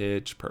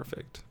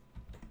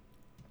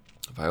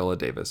 Viola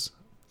Davis.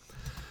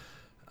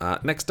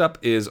 Next up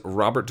is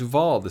Robert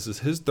Duvall. This is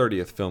his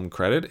 30th film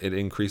credit. It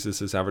increases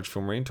his average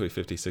film rating to a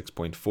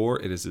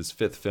 56.4. It is his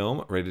 5th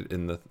film, rated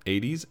in the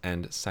 80s,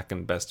 and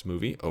second best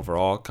movie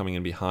overall, coming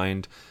in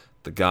behind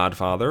The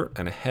Godfather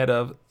and ahead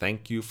of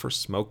Thank You for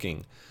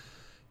Smoking.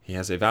 He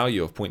has a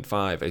value of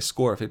 0.5, a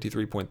score of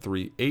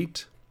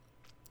 53.38,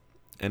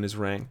 and is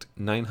ranked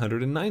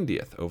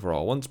 990th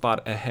overall. One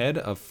spot ahead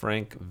of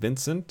Frank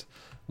Vincent,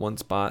 one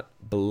spot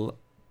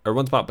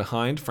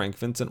behind Frank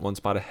Vincent, one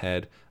spot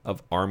ahead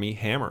of Armie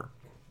Hammer.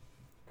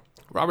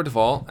 Robert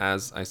Duvall,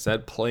 as I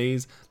said,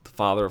 plays the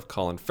father of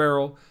Colin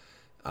Farrell,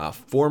 a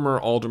former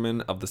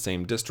alderman of the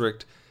same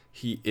district.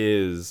 He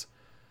is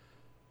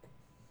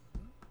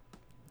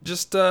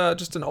just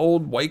an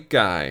old white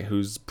guy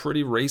who's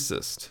pretty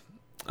racist.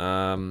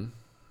 And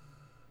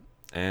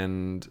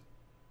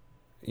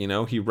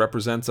he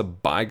represents a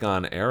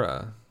bygone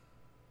era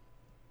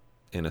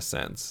in a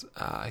sense.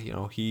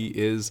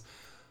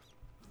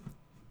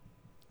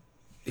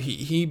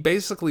 He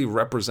basically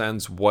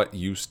represents what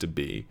used to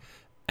be.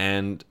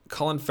 And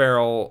Colin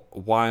Farrell,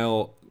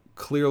 while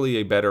clearly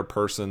a better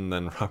person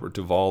than Robert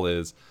Duvall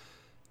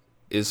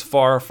is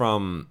far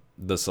from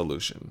the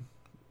solution.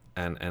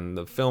 And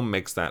the film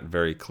makes that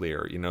very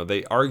clear.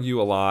 They argue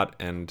a lot,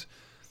 and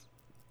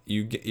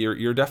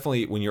you're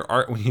definitely, when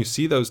you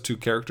see those two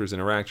characters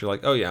interact, you're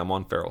like, oh yeah, I'm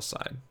on Farrell's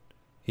side.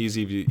 He's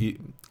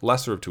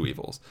lesser of two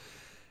evils.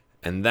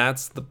 And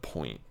that's the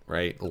point,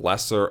 right?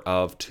 Lesser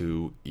of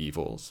two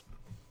evils.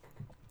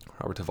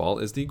 Robert Duvall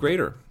is the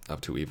greater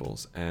of two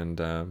evils. And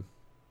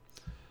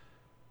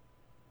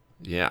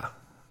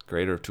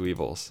greater of two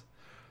evils.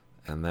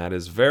 And that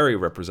is very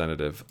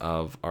representative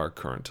of our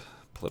current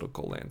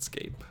political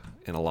landscape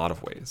in a lot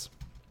of ways.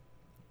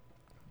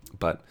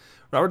 But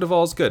Robert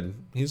Duvall's good.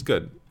 He's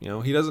good. They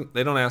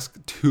don't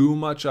ask too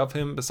much of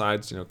him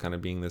besides, kind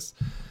of being this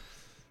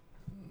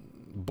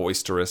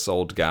boisterous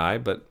old guy,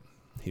 but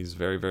he's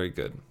very, very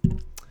good.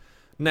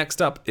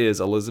 Next up is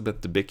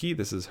Elizabeth Debicki.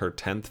 This is her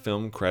 10th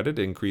film credit.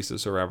 It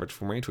increases her average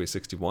film rating to a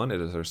 61. It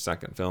is her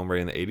second film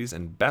rated in the 80s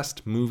and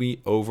best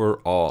movie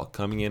overall,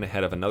 coming in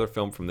ahead of another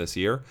film from this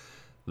year,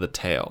 The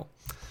Tale.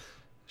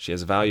 She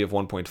has a value of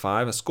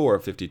 1.5, a score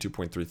of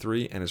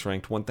 52.33, and is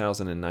ranked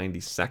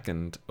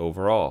 1,092nd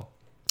overall.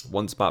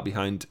 One spot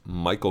behind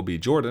Michael B.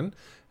 Jordan,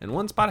 and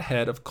one spot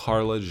ahead of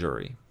Carla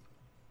Juri.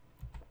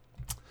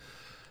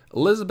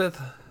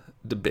 Elizabeth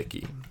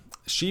Debicki.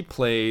 She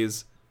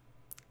plays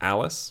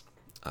Alice,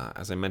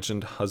 as I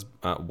mentioned,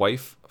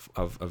 wife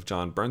of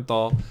John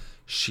Bernthal.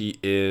 She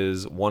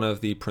is one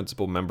of the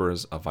principal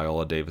members of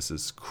Viola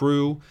Davis's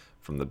crew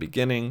from the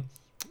beginning.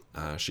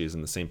 She is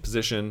in the same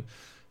position,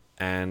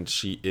 and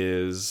she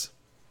is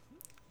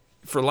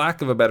for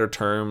lack of a better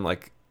term,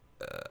 like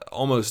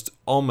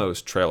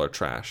almost trailer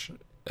trash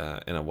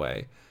in a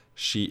way.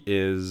 She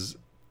is,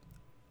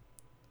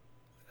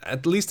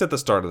 at least at the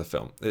start of the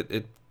film.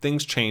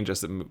 Things change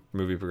as the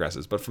movie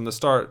progresses, but from the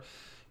start,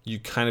 you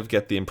kind of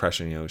get the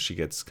impression, she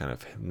gets kind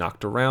of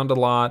knocked around a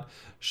lot.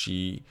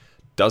 She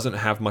doesn't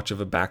have much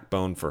of a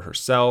backbone for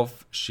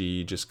herself.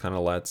 She just kind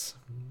of lets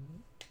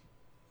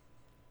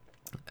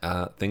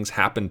things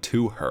happen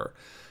to her.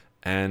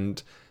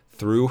 And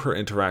through her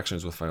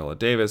interactions with Viola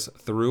Davis,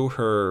 through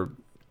her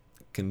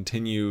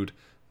continued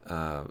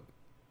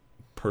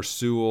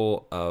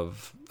pursual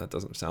of, that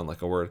doesn't sound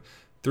like a word,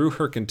 through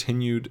her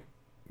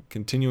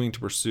continuing to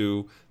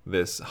pursue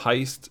this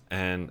heist,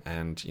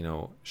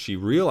 and she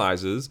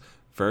realizes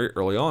very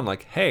early on,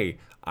 like, hey,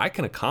 I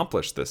can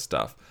accomplish this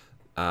stuff.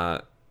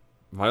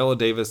 Viola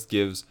Davis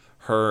gives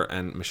her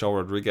and Michelle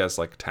Rodriguez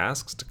like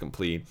tasks to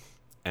complete,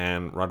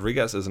 and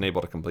Rodriguez isn't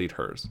able to complete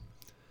hers.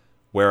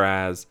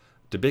 Whereas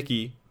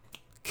Debicki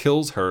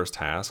kills her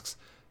tasks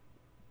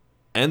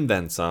and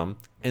then some,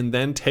 and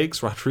then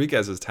takes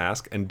Rodriguez's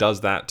task and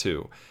does that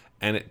too.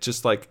 And it's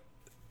just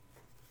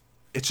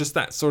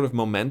that sort of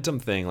momentum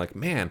thing. Like,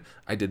 man,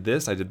 I did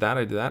this, I did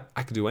that,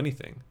 I could do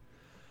anything.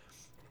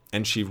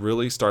 And she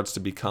really starts to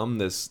become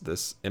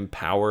this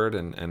empowered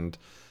and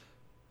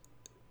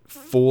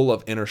full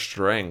of inner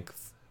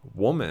strength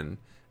woman.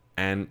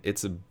 And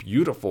it's a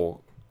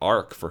beautiful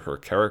arc for her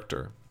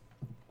character,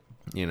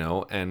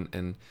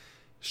 and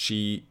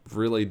she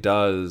really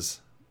does,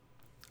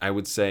 I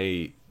would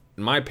say,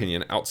 in my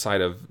opinion,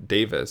 outside of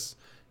Davis,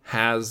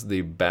 has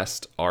the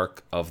best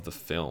arc of the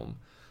film.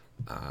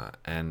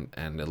 And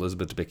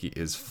Elizabeth Debicki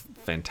is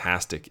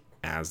fantastic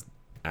as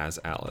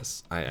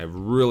Alice. I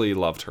really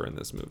loved her in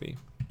this movie.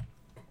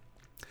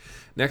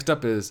 Next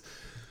up is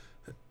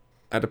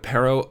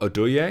Adepero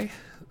Oduye.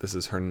 This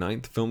is her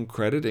 9th film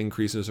credit,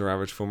 increases her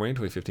average film rating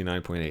to a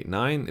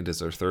 59.89. It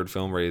is her 3rd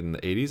film rated in the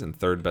 80s and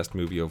 3rd best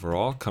movie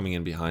overall, coming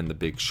in behind The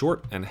Big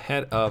Short and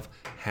ahead of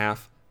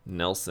Half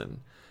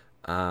Nelson.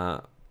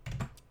 Oduye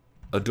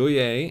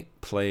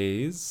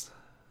plays,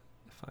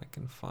 if I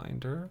can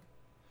find her,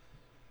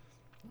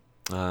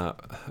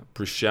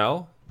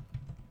 Bruchelle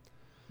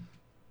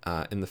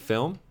in the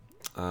film,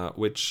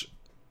 which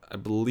I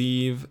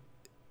believe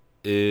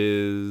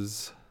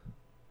is...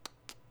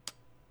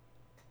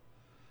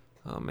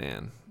 Oh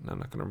man, I'm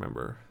not going to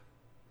remember.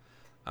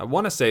 I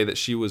want to say that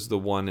she was the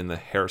one in the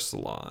hair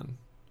salon,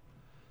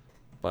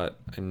 but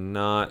I'm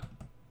not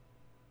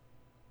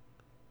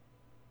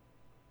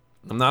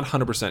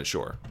 100%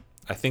 sure.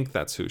 I think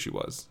that's who she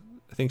was.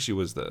 I think she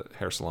was the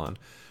hair salon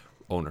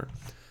owner.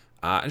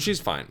 And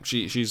she's fine.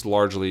 She's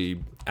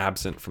largely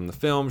absent from the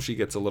film. She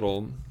gets a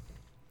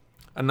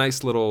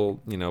nice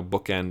little,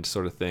 bookend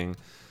sort of thing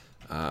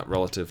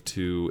relative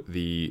to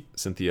the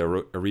Cynthia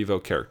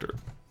Erivo character.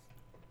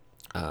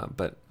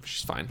 But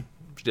she's fine.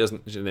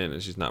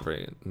 She's not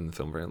very in the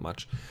film very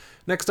much.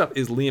 Next up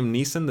is Liam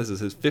Neeson. This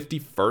is his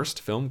 51st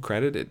film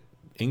credit. It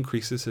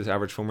increases his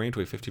average film rating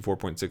to a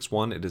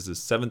 54.61. It is his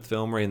 7th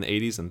film rated in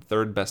the 80s and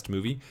 3rd best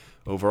movie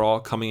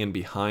overall, coming in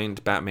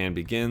behind Batman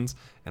Begins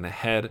and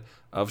ahead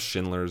of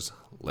Schindler's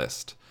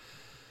List.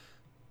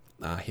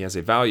 He has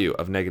a value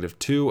of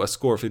 -2, a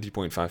score of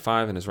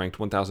 50.55, and is ranked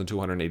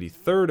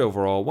 1,283rd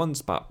overall, 1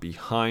 spot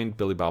behind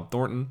Billy Bob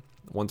Thornton,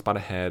 1 spot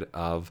ahead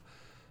of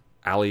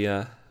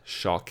Alia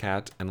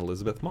Shawkat and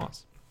Elizabeth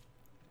Moss.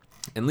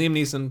 And Liam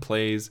Neeson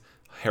plays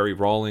Harry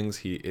Rawlings.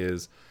 He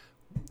is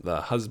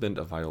the husband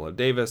of Viola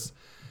Davis,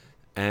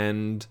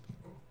 and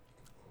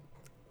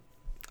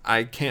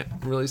I can't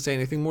really say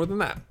anything more than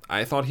that.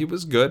 I thought he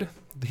was good.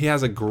 He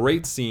has a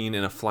great scene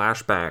in a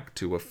flashback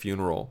to a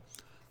funeral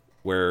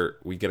where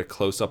we get a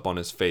close-up on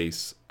his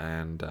face,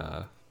 and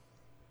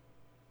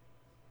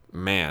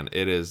man,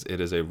 it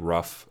is a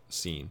rough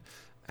scene.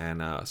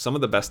 And some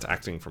of the best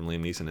acting from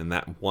Liam Neeson in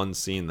that one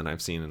scene that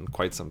I've seen in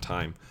quite some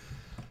time.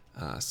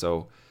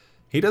 So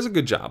he does a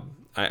good job.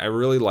 I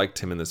really liked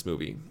him in this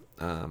movie.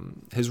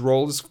 His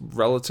role is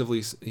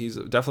he's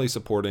definitely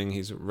supporting.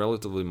 He's a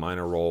relatively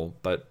minor role,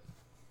 but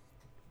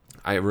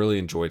I really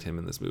enjoyed him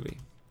in this movie.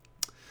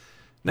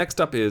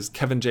 Next up is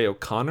Kevin J.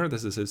 O'Connor.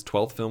 This is his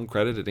 12th film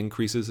credit. It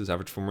increases his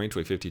average film rating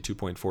to a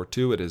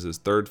 52.42. It is his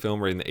 3rd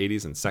film rated in the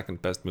 80s and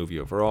 2nd best movie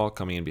overall,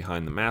 coming in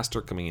behind The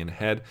Master, coming in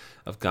ahead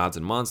of Gods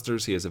and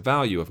Monsters. He has a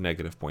value of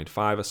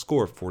 -0.5, a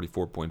score of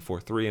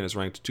 44.43, and is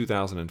ranked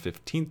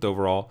 2015th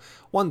overall,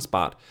 1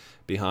 spot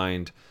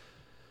behind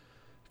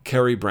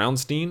Carrie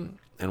Brownstein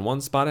and 1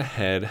 spot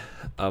ahead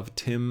of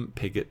Tim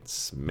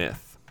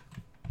Pigott-Smith.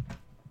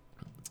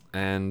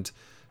 And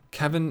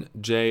Kevin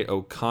J.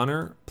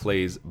 O'Connor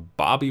plays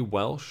Bobby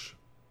Welsh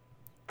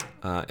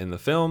in the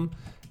film,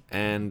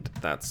 and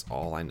that's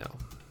all I know.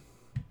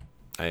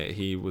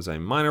 He was a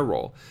minor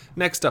role.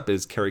 Next up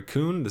is Carrie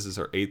Coon. This is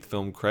her 8th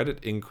film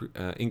credit.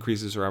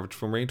 Increases her average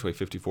film rating to a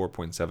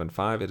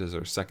 54.75. It is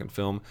her 2nd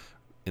film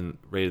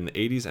rated in the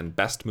 80s and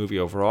best movie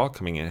overall,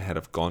 coming in ahead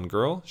of Gone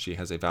Girl. She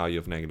has a value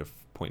of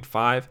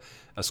 -0.5,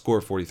 a score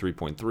of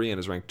 43.3, and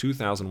is ranked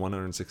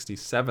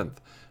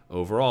 2,167th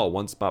overall,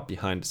 1 spot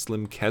behind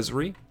Slim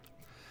Kesri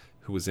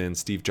who was in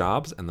Steve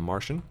Jobs and The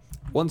Martian,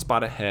 one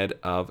spot ahead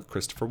of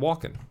Christopher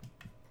Walken.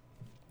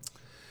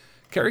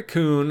 Carrie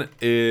Coon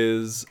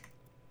is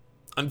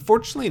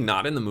unfortunately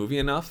not in the movie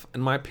enough,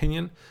 in my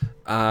opinion.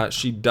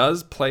 She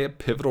does play a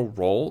pivotal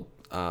role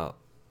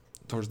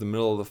towards the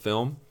middle of the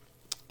film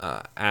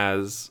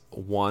as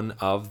one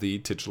of the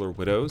titular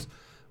widows,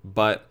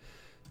 but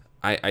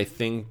I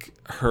think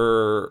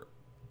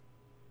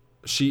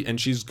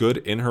she's good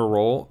in her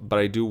role, but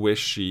I do wish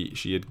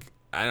she had.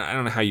 I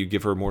don't know how you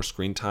give her more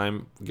screen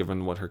time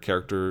given what her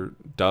character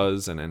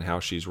does and how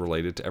she's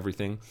related to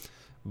everything,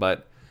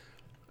 but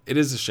it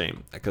is a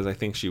shame because I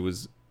think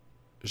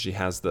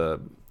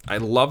I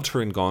loved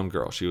her in Gone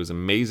Girl. She was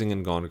amazing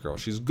in Gone Girl.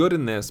 She's good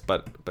in this,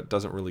 but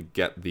doesn't really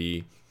get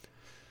the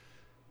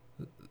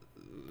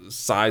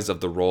size of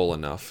the role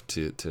enough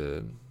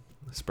to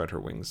spread her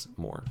wings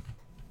more.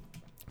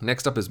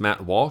 Next up is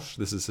Matt Walsh.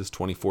 This is his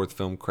 24th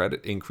film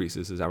credit,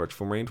 increases his average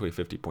film rating to a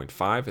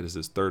 50.5. It is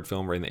his third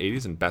film rated in the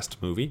 80s and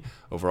best movie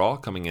overall,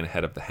 coming in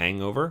ahead of The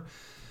Hangover.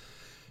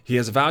 He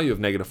has a value of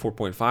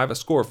 -4.5, a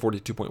score of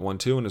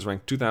 42.12, and is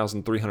ranked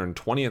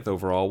 2,320th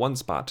overall, one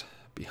spot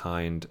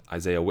behind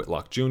Isaiah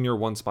Whitlock Jr.,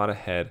 one spot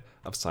ahead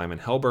of Simon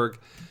Helberg.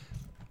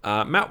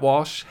 Matt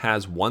Walsh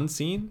has one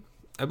scene,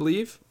 I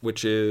believe,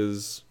 which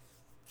is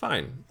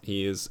fine.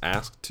 He is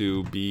asked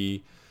to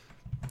be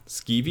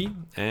skeevy,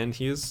 and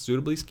he is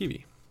suitably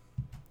skeevy.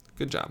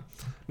 Good job.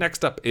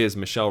 Next up is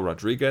Michelle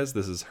Rodriguez.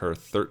 This is her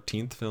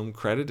 13th film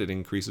credit. It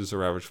increases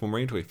her average film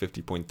rating to a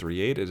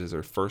 50.38. It is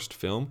her first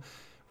film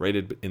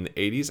rated in the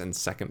 80s and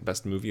second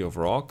best movie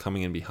overall,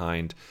 coming in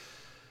behind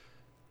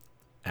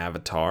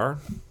Avatar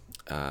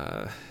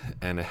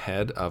and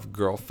ahead of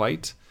Girl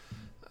Fight.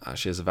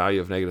 She has a value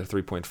of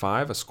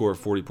 -3.5, a score of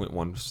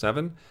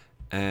 40.17,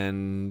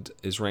 and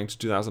is ranked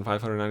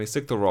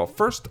 2,596th overall.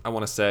 First, I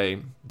want to say,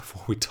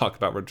 before we talk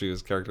about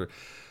Rodriguez's character,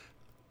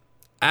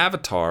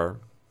 Avatar,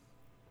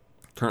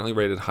 currently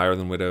rated higher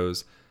than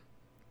Widows,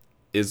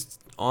 is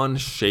on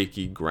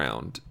shaky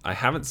ground. I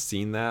haven't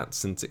seen that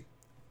since it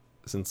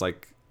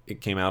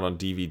came out on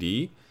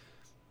DVD,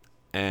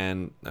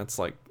 and that's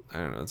like, I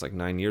don't know, it's like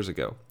 8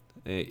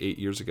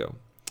 years ago.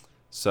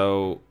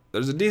 So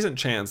there's a decent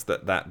chance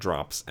that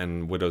drops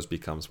and Widows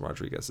becomes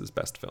Rodriguez's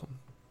best film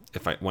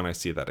when I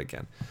see that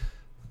again,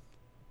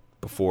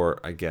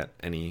 before I get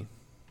any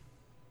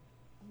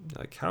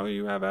like, how do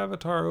you have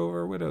Avatar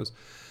over Widows?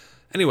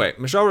 Anyway,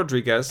 Michelle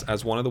Rodriguez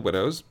as one of the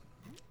widows.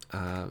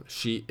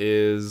 She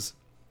is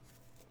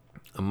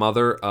a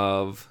mother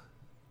of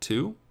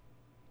 2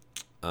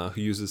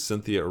 who uses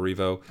Cynthia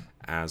Erivo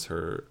as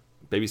her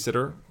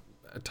babysitter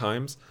at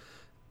times.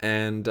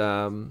 And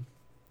I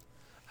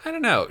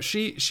don't know.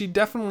 She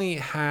definitely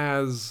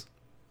has...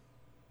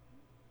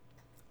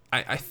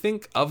 I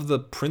think of the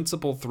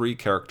principal 3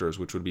 characters,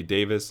 which would be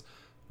Davis,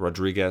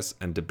 Rodriguez,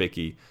 and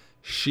Debicki,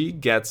 she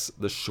gets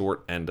the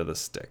short end of the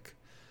stick.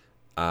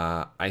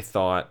 I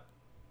thought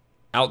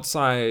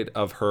outside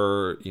of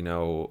her,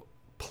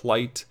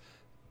 plight,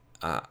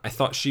 I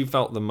thought she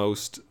felt the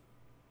most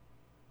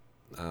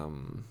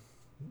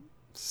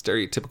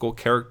stereotypical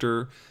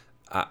character.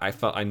 I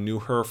felt I knew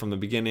her from the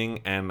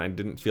beginning, and I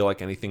didn't feel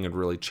like anything had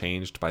really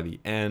changed by the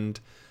end.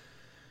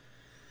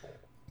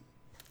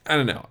 I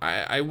don't know.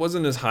 I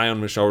wasn't as high on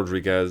Michelle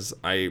Rodriguez.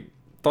 I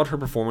thought her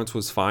performance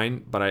was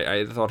fine, but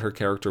I thought her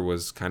character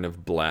was kind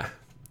of bleh,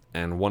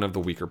 and one of the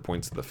weaker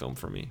points of the film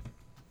for me.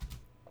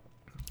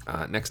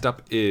 Next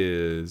up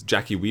is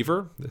Jackie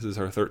Weaver. This is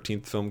her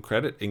 13th film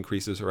credit,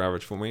 increases her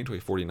average film rating to a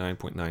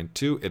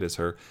 49.92. It is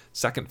her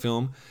second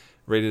film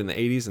rated in the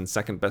 80s and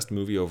second best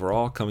movie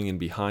overall, coming in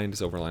behind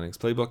Silver Linings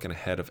Playbook and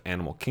ahead of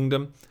Animal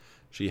Kingdom.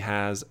 She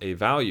has a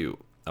value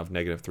of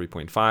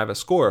 -3.5, a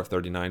score of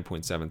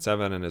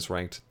 39.77, and is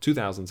ranked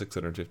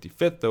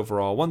 2,655th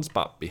overall, one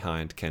spot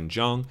behind Ken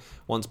Jeong,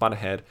 one spot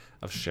ahead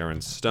of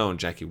Sharon Stone.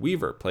 Jackie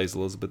Weaver plays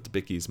Elizabeth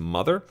Debicki's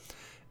mother,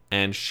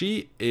 and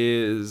she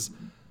is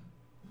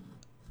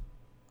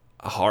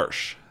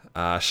harsh.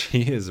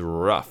 She is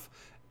rough,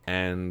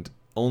 and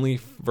only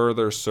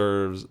further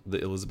serves the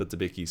Elizabeth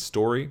Debicki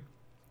story,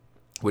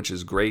 which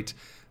is great.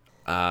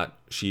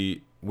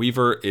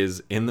 Weaver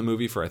is in the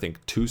movie for I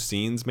think 2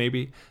 scenes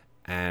maybe,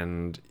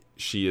 and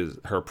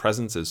her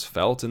presence is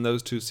felt in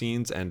those 2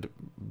 scenes and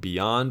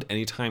beyond.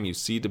 Anytime you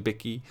see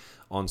Debicki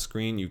on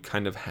screen, you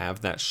kind of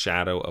have that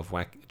shadow of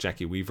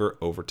Jackie Weaver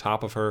over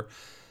top of her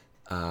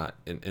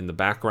in the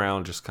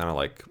background, just kind of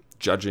like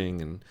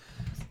judging. And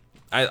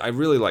I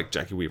really like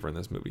Jackie Weaver in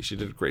this movie. She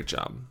did a great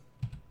job.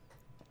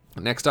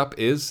 Next up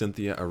is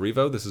Cynthia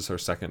Erivo. This is her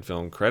second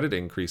film credit,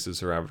 increases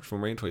her average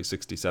film rating to a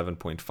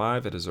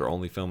 67.5. It is her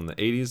only film in the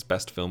 80s,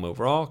 best film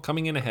overall,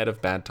 coming in ahead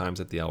of Bad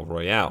Times at the El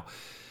Royale.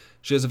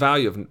 She has a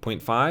value of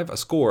 0.5, a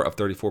score of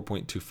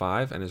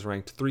 34.25, and is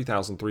ranked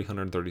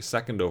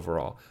 3,332nd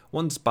overall,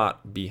 one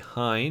spot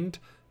behind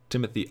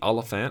Timothy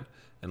Olyphant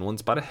and one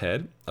spot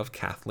ahead of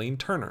Kathleen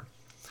Turner.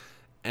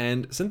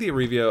 And Cynthia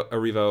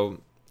Erivo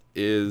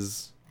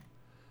is...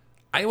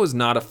 I was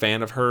not a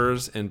fan of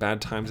hers in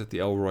Bad Times at the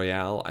El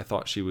Royale. I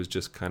thought she was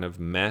just kind of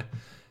meh.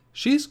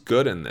 she's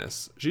good in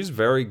this. She's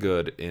very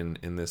good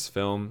in this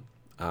film.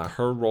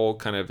 Her role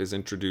kind of is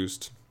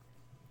introduced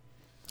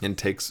and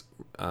takes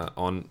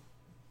on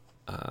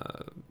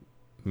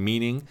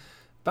meaning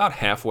about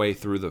halfway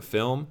through the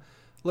film,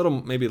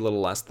 maybe a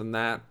little less than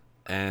that.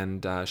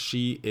 And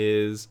she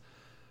is,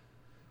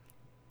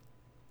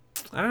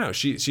 I don't know,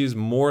 she's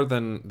more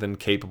than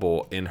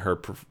capable in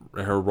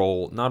her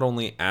role, not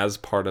only as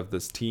part of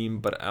this team,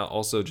 but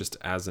also just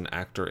as an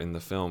actor in the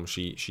film.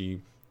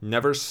 She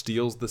never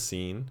steals the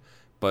scene,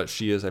 but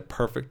she is a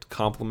perfect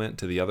complement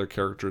to the other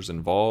characters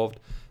involved.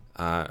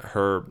 I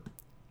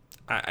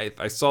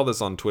saw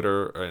this on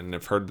Twitter and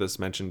have heard this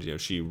mentioned.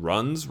 She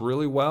runs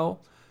really well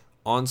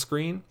on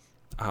screen,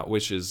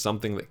 which is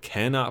something that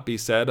cannot be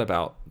said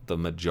about the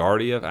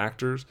majority of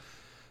actors,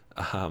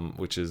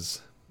 which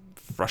is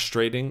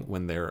frustrating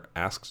when they're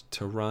asked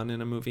to run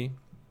in a movie.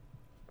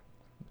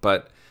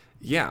 But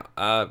yeah,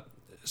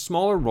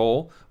 smaller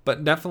role,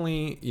 but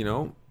definitely,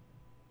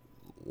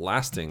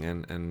 lasting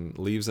and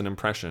leaves an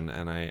impression.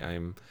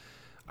 And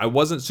I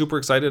wasn't super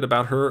excited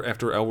about her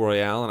after El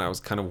Royale, and I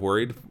was kind of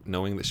worried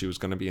knowing that she was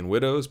going to be in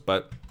Widows,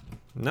 but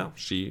no,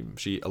 she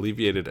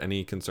alleviated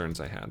any concerns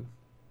I had.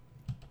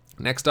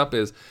 Next up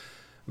is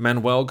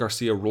Manuel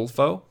Garcia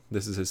Rulfo.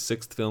 This is his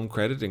 6th film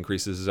credit,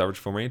 increases his average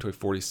film rating to a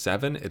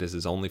 47. It is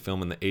his only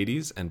film in the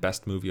 80s and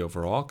best movie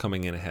overall,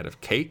 coming in ahead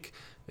of Cake.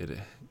 It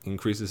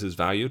increases his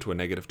value to a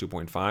negative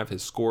 2.5,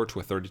 his score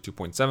to a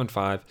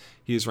 32.75.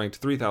 He is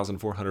ranked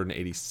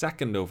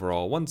 3,482nd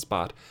overall, 1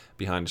 spot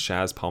behind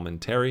Shaz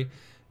Palminteri,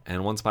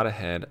 and 1 spot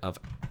ahead of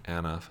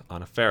Anna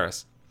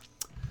Faris.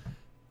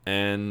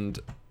 And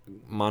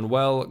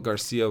Manuel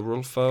Garcia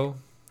Rulfo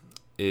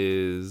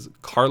is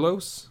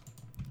Carlos.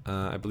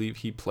 I believe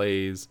he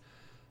plays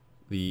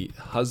the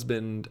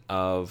husband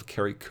of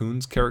Carrie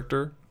Coon's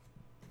character.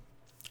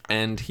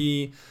 And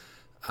he,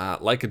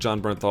 like a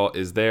John Bernthal,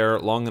 is there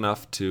long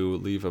enough to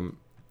leave him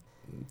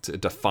to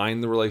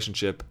define the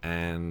relationship,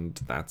 and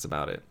that's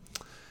about it.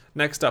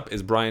 Next up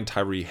is Brian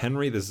Tyree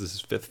Henry. This is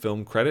his 5th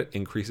film credit,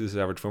 increases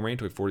his average film rating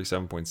to a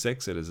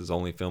 47.6. It is his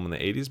only film in the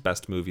 80s,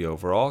 best movie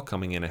overall,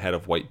 coming in ahead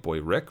of White Boy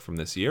Rick from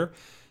this year.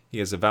 He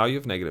has a value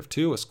of negative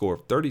 2, a score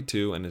of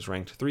 32, and is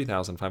ranked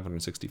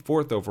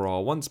 3,564th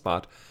overall, 1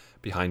 spot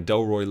behind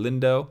Delroy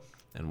Lindo,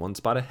 and 1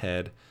 spot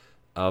ahead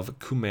of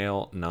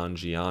Kumail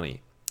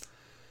Nanjiani.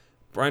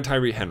 Brian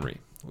Tyree Henry.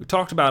 We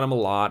talked about him a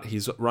lot.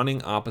 He's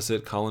running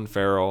opposite Colin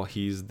Farrell.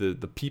 He's the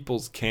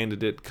people's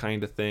candidate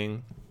kind of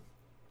thing.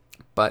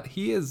 But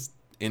he is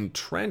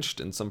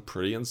entrenched in some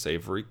pretty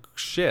unsavory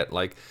shit.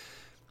 Like,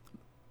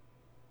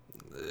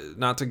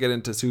 not to get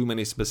into too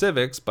many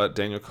specifics, but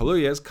Daniel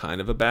Kaluuya is kind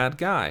of a bad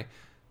guy,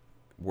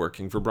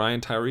 working for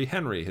Brian Tyree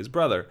Henry, his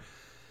brother.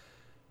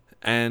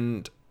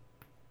 And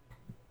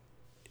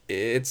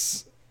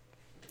it's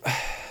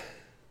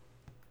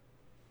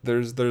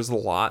there's a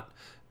lot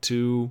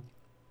to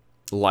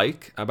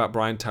like about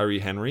Brian Tyree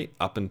Henry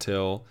up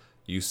until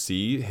you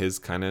see his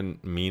kind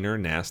of meaner,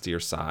 nastier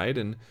side,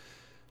 and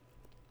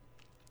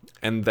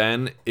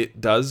then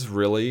it does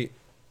really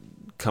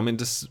come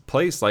into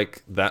place.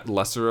 Like, that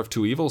lesser of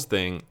two evils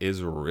thing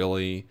is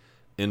really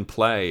in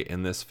play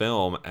in this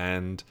film,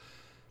 and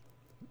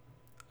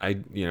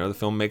the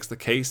film makes the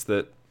case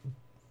that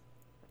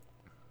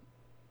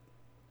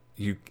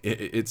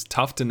it's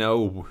tough to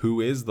know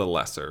who is the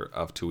lesser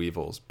of two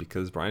evils,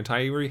 because Brian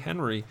Tyree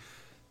Henry,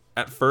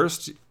 at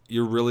first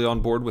you're really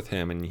on board with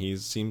him and he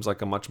seems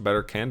like a much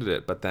better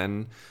candidate, but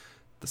then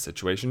the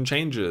situation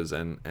changes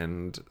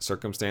and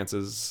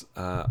circumstances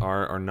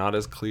are not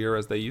as clear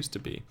as they used to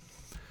be.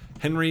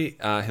 Henry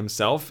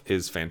himself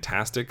is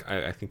fantastic.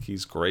 I think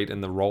he's great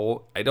in the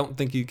role. I don't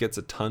think he gets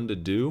a ton to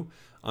do,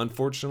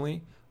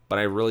 unfortunately, but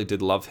I really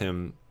did love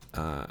him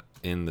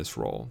in this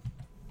role.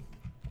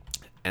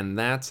 And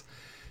that's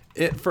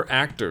it for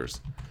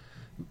actors.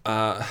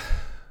 Widows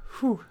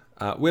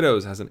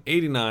has an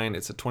 89.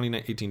 It's a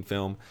 2018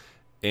 film,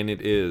 and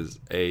it is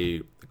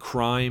a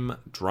crime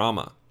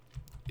drama.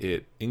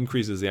 It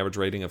increases the average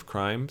rating of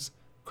crime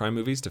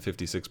movies to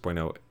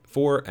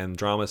 56.04 and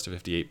dramas to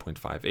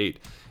 58.58.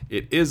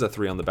 It is a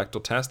 3 on the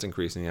Bechdel test,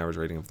 increasing the average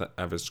rating of the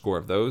average score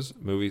of those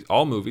movies,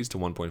 all movies, to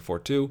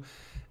 1.42,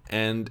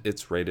 and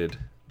it's rated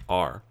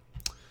R.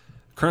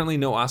 Currently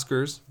no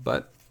Oscars,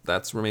 but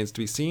that remains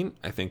to be seen.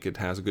 I think it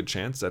has a good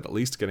chance at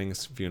least getting a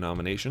few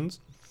nominations.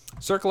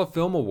 Circle of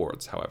Film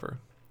Awards, however,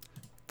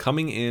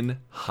 coming in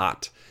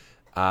hot.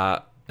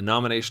 A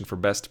nomination for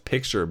Best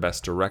Picture,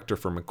 Best Director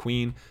for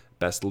McQueen,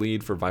 Best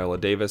Lead for Viola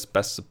Davis,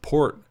 Best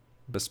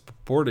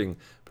Supporting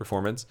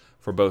Performance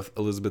for both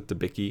Elizabeth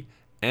Debicki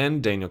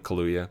and Daniel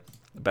Kaluuya,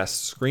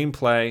 Best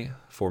Screenplay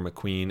for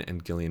McQueen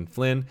and Gillian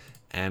Flynn,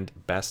 and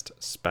Best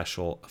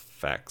Special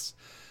Effects.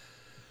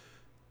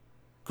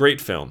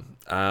 Great film.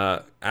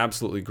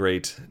 Absolutely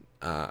great.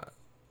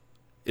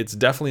 It's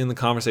definitely in the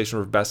conversation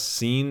for Best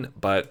Scene,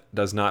 but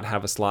does not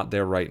have a slot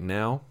there right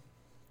now.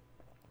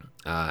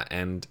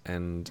 And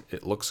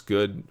it looks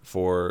good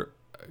for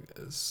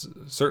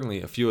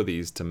certainly a few of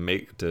these to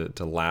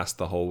last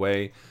the whole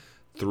way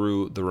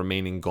through the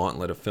remaining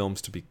gauntlet of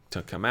films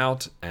to come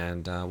out,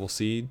 and we'll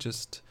see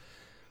just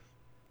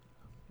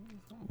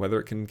whether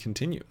it can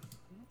continue.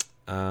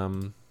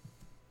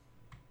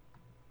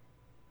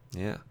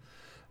 Yeah.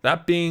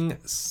 That being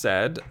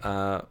said,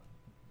 so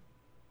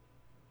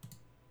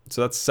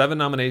that's 7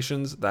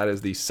 nominations. That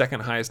is the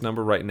second highest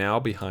number right now,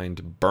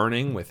 behind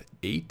Burning with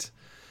 8.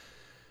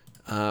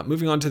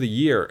 Moving on to the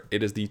year,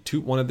 it is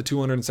one of the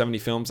 270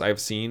 films I've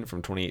seen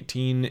from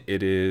 2018.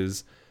 It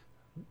is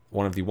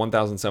one of the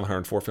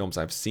 1,704 films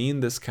I've seen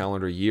this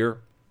calendar year.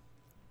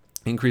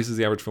 Increases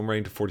the average film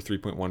rating to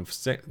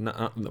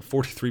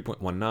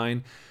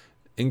 43.19.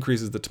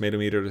 Increases the tomato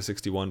meter to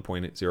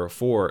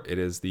 61.04. It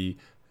is the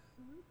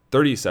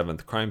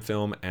 37th crime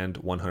film and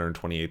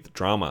 128th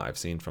drama I've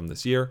seen from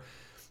this year.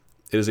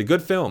 It is a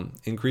good film,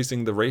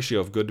 increasing the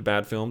ratio of good to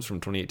bad films from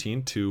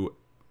 2018 to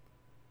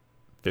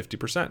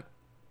 50%,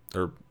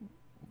 or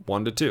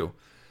 1 to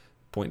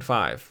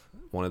 2.5.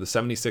 One of the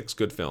 76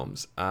 good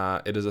films.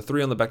 It is a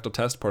 3 on the Bechdel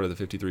test, part of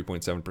the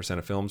 53.7%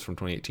 of films from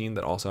 2018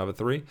 that also have a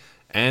 3,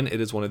 and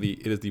it is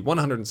the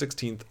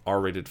 116th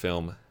R-rated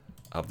film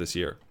of this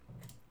year,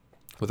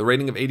 with a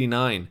rating of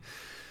 89.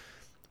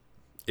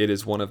 It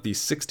is one of the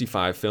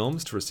 65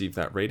 films to receive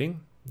that rating.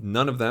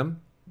 None of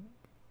them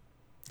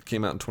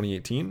came out in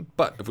 2018,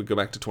 but if we go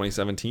back to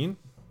 2017,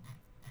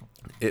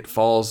 it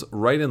falls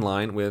right in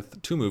line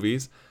with 2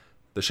 movies,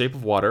 The Shape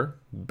of Water,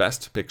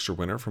 Best Picture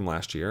winner from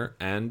last year,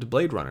 and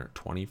Blade Runner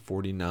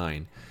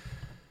 2049.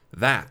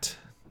 That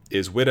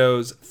is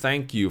Widows.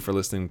 Thank you for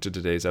listening to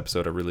today's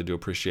episode. I really do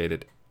appreciate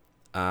it.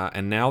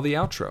 And now the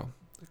outro,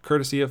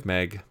 courtesy of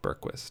Meg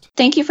Bergquist.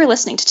 Thank you for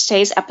listening to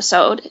today's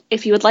episode.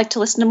 If you would like to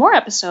listen to more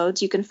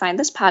episodes, you can find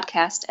this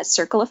podcast at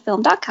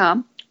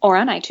circleoffilm.com or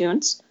on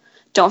iTunes.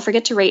 Don't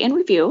forget to rate and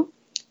review.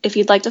 If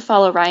you'd like to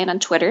follow Ryan on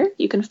Twitter,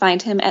 you can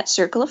find him at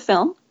Circle of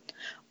Film,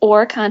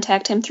 or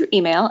contact him through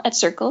email at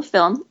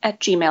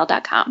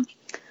circleoffilm@gmail.com.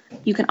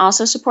 You can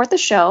also support the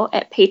show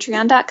at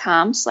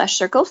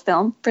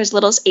patreon.com/circleoffilm for as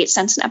little as 8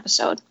 cents an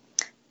episode.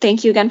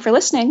 Thank you again for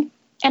listening,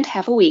 and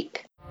have a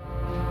week.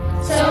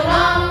 So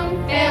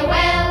long,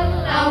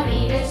 farewell, I'll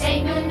be to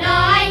say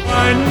goodnight.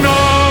 I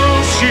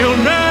know she'll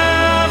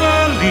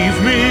never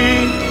leave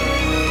me,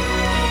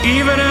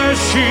 even as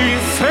she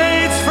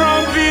fades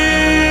from view.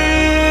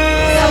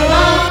 So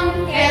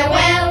long,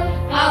 farewell,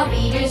 I'll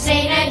be to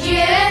say adieu.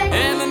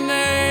 In the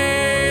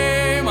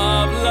name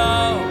of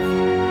love,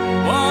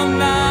 one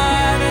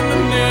night in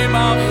the name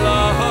of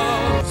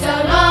love.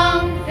 So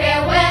long,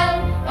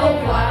 farewell, au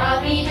revoir,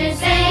 I'll be to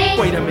say.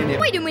 Wait a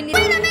minute.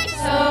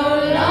 So